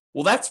do?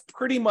 Well, that's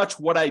pretty much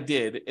what I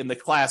did in the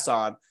class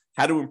on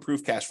how to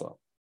improve cash flow.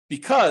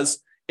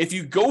 Because if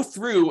you go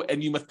through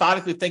and you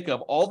methodically think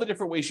of all the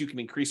different ways you can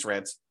increase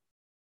rents,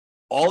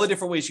 all the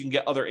different ways you can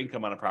get other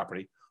income on a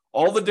property,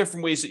 all the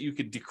different ways that you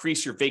could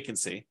decrease your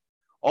vacancy,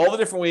 all the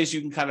different ways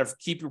you can kind of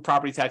keep your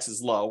property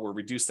taxes low or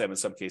reduce them in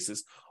some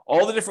cases,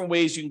 all the different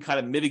ways you can kind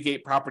of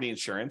mitigate property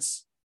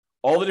insurance,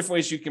 all the different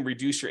ways you can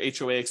reduce your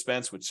HOA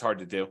expense, which is hard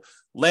to do,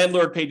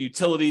 landlord paid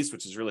utilities,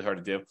 which is really hard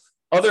to do,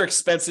 other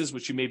expenses,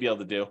 which you may be able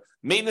to do,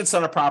 maintenance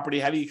on a property,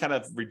 how do you kind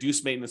of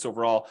reduce maintenance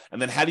overall, and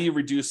then how do you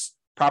reduce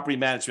property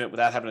management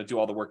without having to do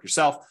all the work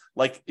yourself?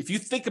 Like if you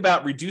think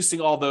about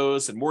reducing all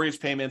those and mortgage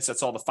payments,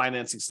 that's all the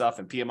financing stuff,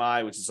 and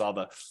PMI, which is all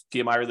the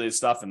PMI related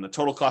stuff, and the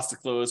total cost to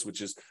close,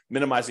 which is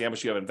minimizing how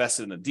much you have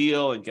invested in the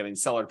deal and getting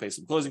seller to pay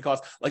some closing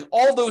costs, like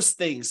all those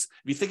things.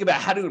 If you think about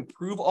how to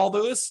improve all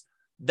those,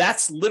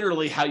 that's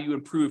literally how you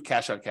improve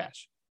cash on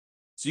cash.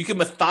 So you can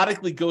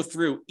methodically go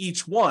through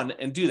each one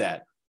and do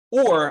that.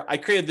 Or I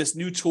created this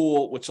new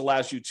tool, which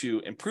allows you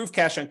to improve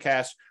cash on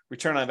cash,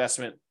 return on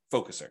investment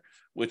focuser,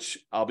 which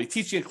I'll be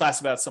teaching a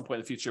class about at some point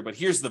in the future. But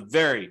here's the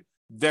very,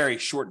 very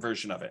short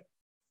version of it.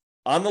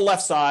 On the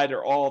left side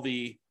are all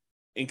the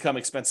income,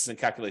 expenses, and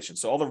calculations.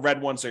 So all the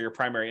red ones are your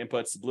primary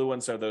inputs. The blue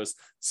ones are those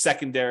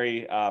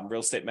secondary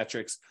real estate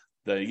metrics.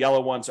 The yellow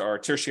ones are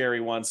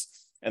tertiary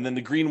ones. And then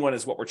the green one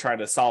is what we're trying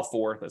to solve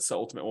for. That's the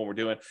ultimate one we're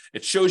doing.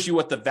 It shows you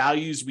what the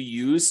values we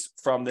use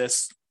from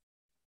this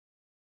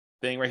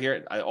thing right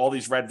here. All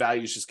these red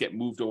values just get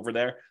moved over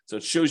there. So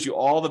it shows you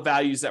all the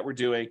values that we're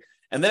doing.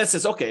 And then it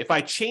says, okay, if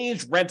I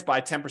change rent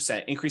by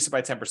 10%, increase it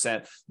by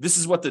 10%, this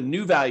is what the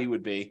new value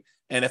would be.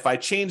 And if I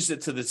changed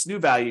it to this new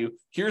value,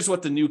 here's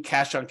what the new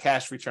cash on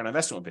cash return on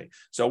investment would be.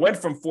 So it went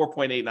from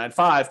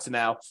 4.895 to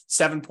now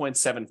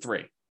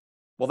 7.73.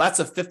 Well, that's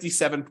a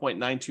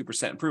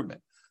 57.92%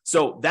 improvement.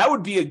 So that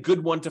would be a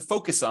good one to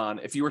focus on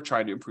if you were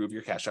trying to improve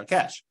your cash on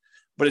cash.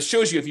 But it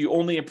shows you if you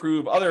only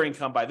improve other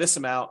income by this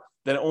amount,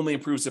 then it only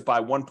improves it by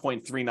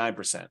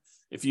 1.39%.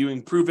 If you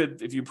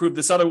improve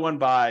this other one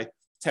by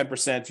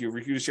 10%, you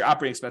reduce your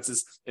operating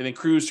expenses, it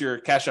improves your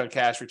cash on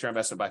cash return on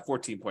investment by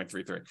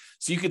 14.33.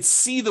 So you could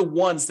see the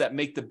ones that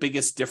make the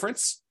biggest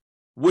difference,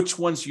 which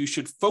ones you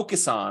should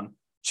focus on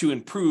to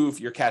improve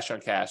your cash on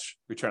cash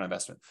return on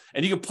investment.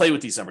 And you can play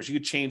with these numbers. You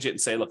could change it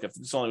and say, look, if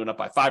this only went up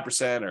by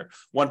 5% or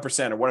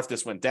 1%, or what if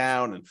this went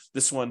down and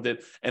this one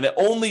did, and it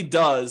only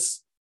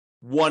does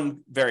one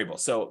variable.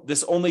 So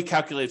this only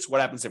calculates what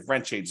happens if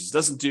rent changes. It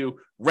doesn't do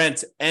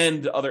rent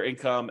and other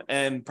income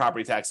and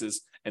property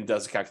taxes and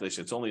does a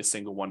calculation. It's only a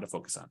single one to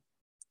focus on.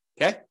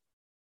 Okay.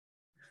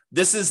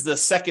 This is the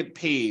second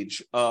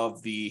page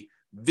of the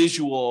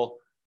visual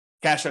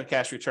cash on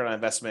cash return on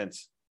investment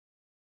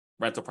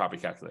rental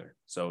property calculator.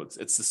 So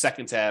it's the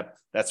second tab.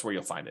 That's where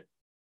you'll find it.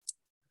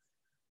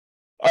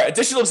 All right,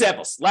 additional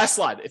examples. Last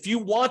slide. If you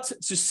want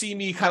to see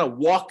me kind of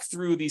walk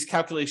through these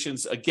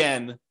calculations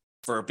again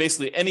for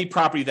basically any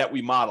property that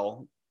we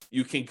model,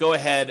 you can go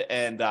ahead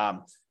and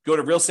go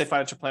to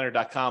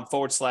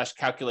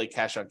realestatefinancialplanner.com/calculate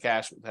cash on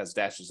cash. It has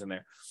dashes in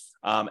there.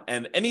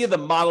 And any of the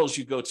models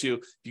you go to,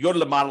 if you go to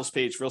the models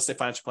page, Real Estate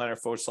Financial Planner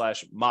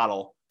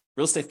 /model,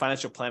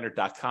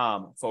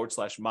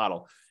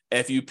 realestatefinancialplanner.com/model. And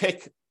if you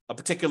pick a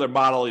particular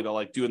model,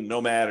 like doing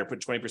Nomad or put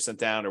 20%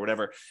 down or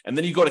whatever, and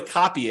then you go to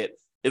copy it,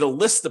 it'll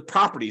list the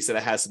properties that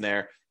it has in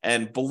there.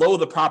 And below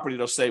the property,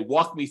 it'll say,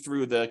 walk me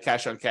through the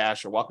cash on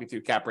cash, or walk me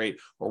through cap rate,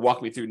 or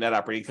walk me through net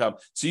operating income.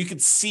 So you can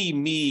see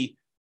me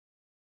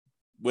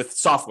with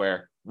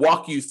software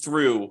walk you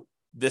through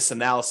this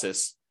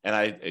analysis. And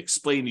I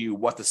explain to you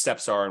what the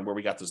steps are and where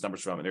we got those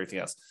numbers from and everything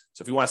else.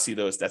 So if you want to see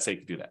those, that's how you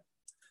can do that.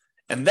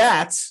 And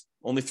that's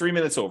only 3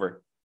 minutes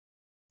over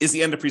is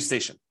the end of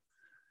presentation.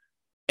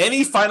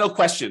 Any final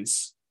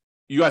questions?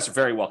 You guys are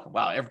very welcome.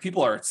 Wow,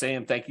 people are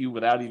saying thank you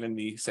without even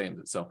me saying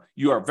it. So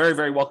you are very,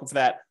 very welcome for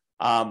that.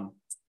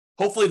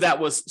 Hopefully that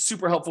was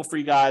super helpful for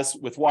you guys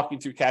with walking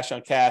through cash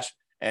on cash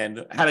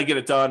and how to get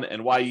it done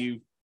and why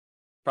you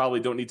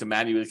probably don't need to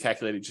manually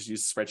calculate it, just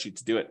use the spreadsheet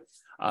to do it.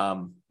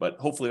 But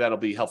hopefully that'll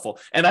be helpful.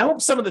 And I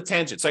hope some of the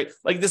tangents, right?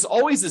 Like there's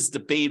always this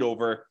debate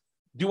over,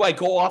 do I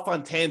go off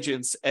on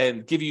tangents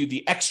and give you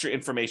the extra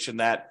information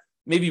that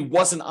maybe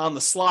wasn't on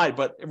the slide,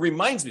 but it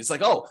reminds me, it's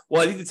like, oh,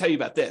 well, I need to tell you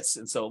about this.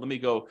 And so let me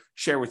go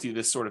share with you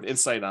this sort of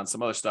insight on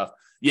some other stuff.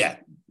 Yeah.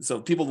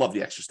 So people love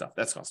the extra stuff.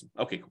 That's awesome.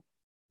 Okay, cool.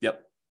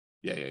 Yep.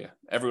 Yeah.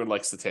 Everyone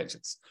likes the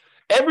tangents.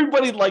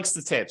 Everybody likes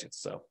the tangents.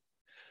 So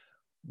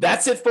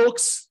that's it,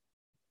 folks.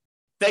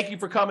 Thank you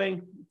for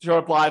coming. Show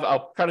up live.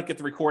 I'll try to get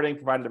the recording,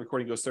 provided the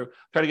recording goes through.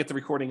 Try to get the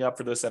recording up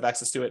for those that have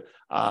access to it.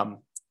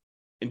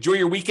 Enjoy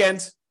your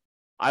weekend.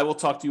 I will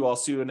talk to you all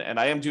soon. And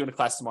I am doing a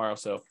class tomorrow.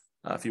 So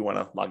if you want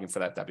to log in for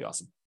that, that'd be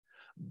awesome.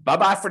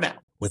 Bye-bye for now.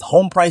 With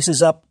home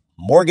prices up,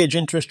 mortgage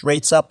interest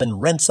rates up,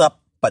 and rents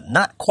up, but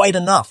not quite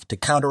enough to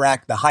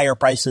counteract the higher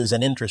prices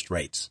and interest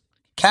rates,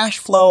 cash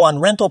flow on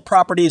rental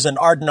properties in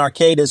Arden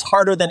Arcade is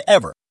harder than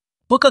ever.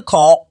 Book a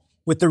call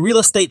with the Real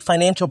Estate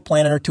Financial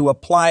Planner to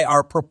apply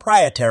our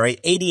proprietary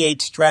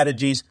 88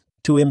 strategies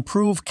to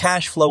improve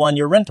cash flow on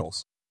your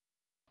rentals.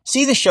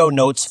 See the show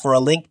notes for a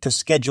link to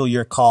schedule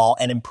your call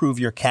and improve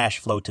your cash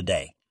flow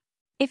today.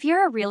 If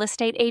you're a real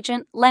estate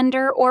agent,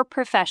 lender, or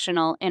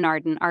professional in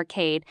Arden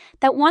Arcade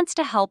that wants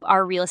to help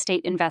our real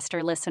estate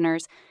investor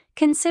listeners,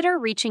 consider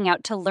reaching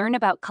out to learn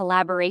about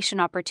collaboration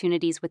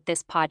opportunities with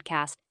this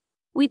podcast.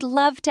 We'd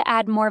love to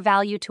add more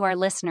value to our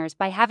listeners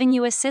by having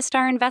you assist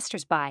our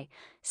investors buy,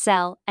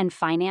 sell, and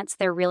finance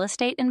their real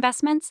estate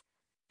investments.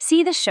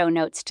 See the show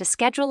notes to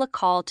schedule a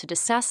call to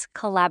discuss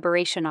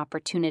collaboration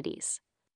opportunities.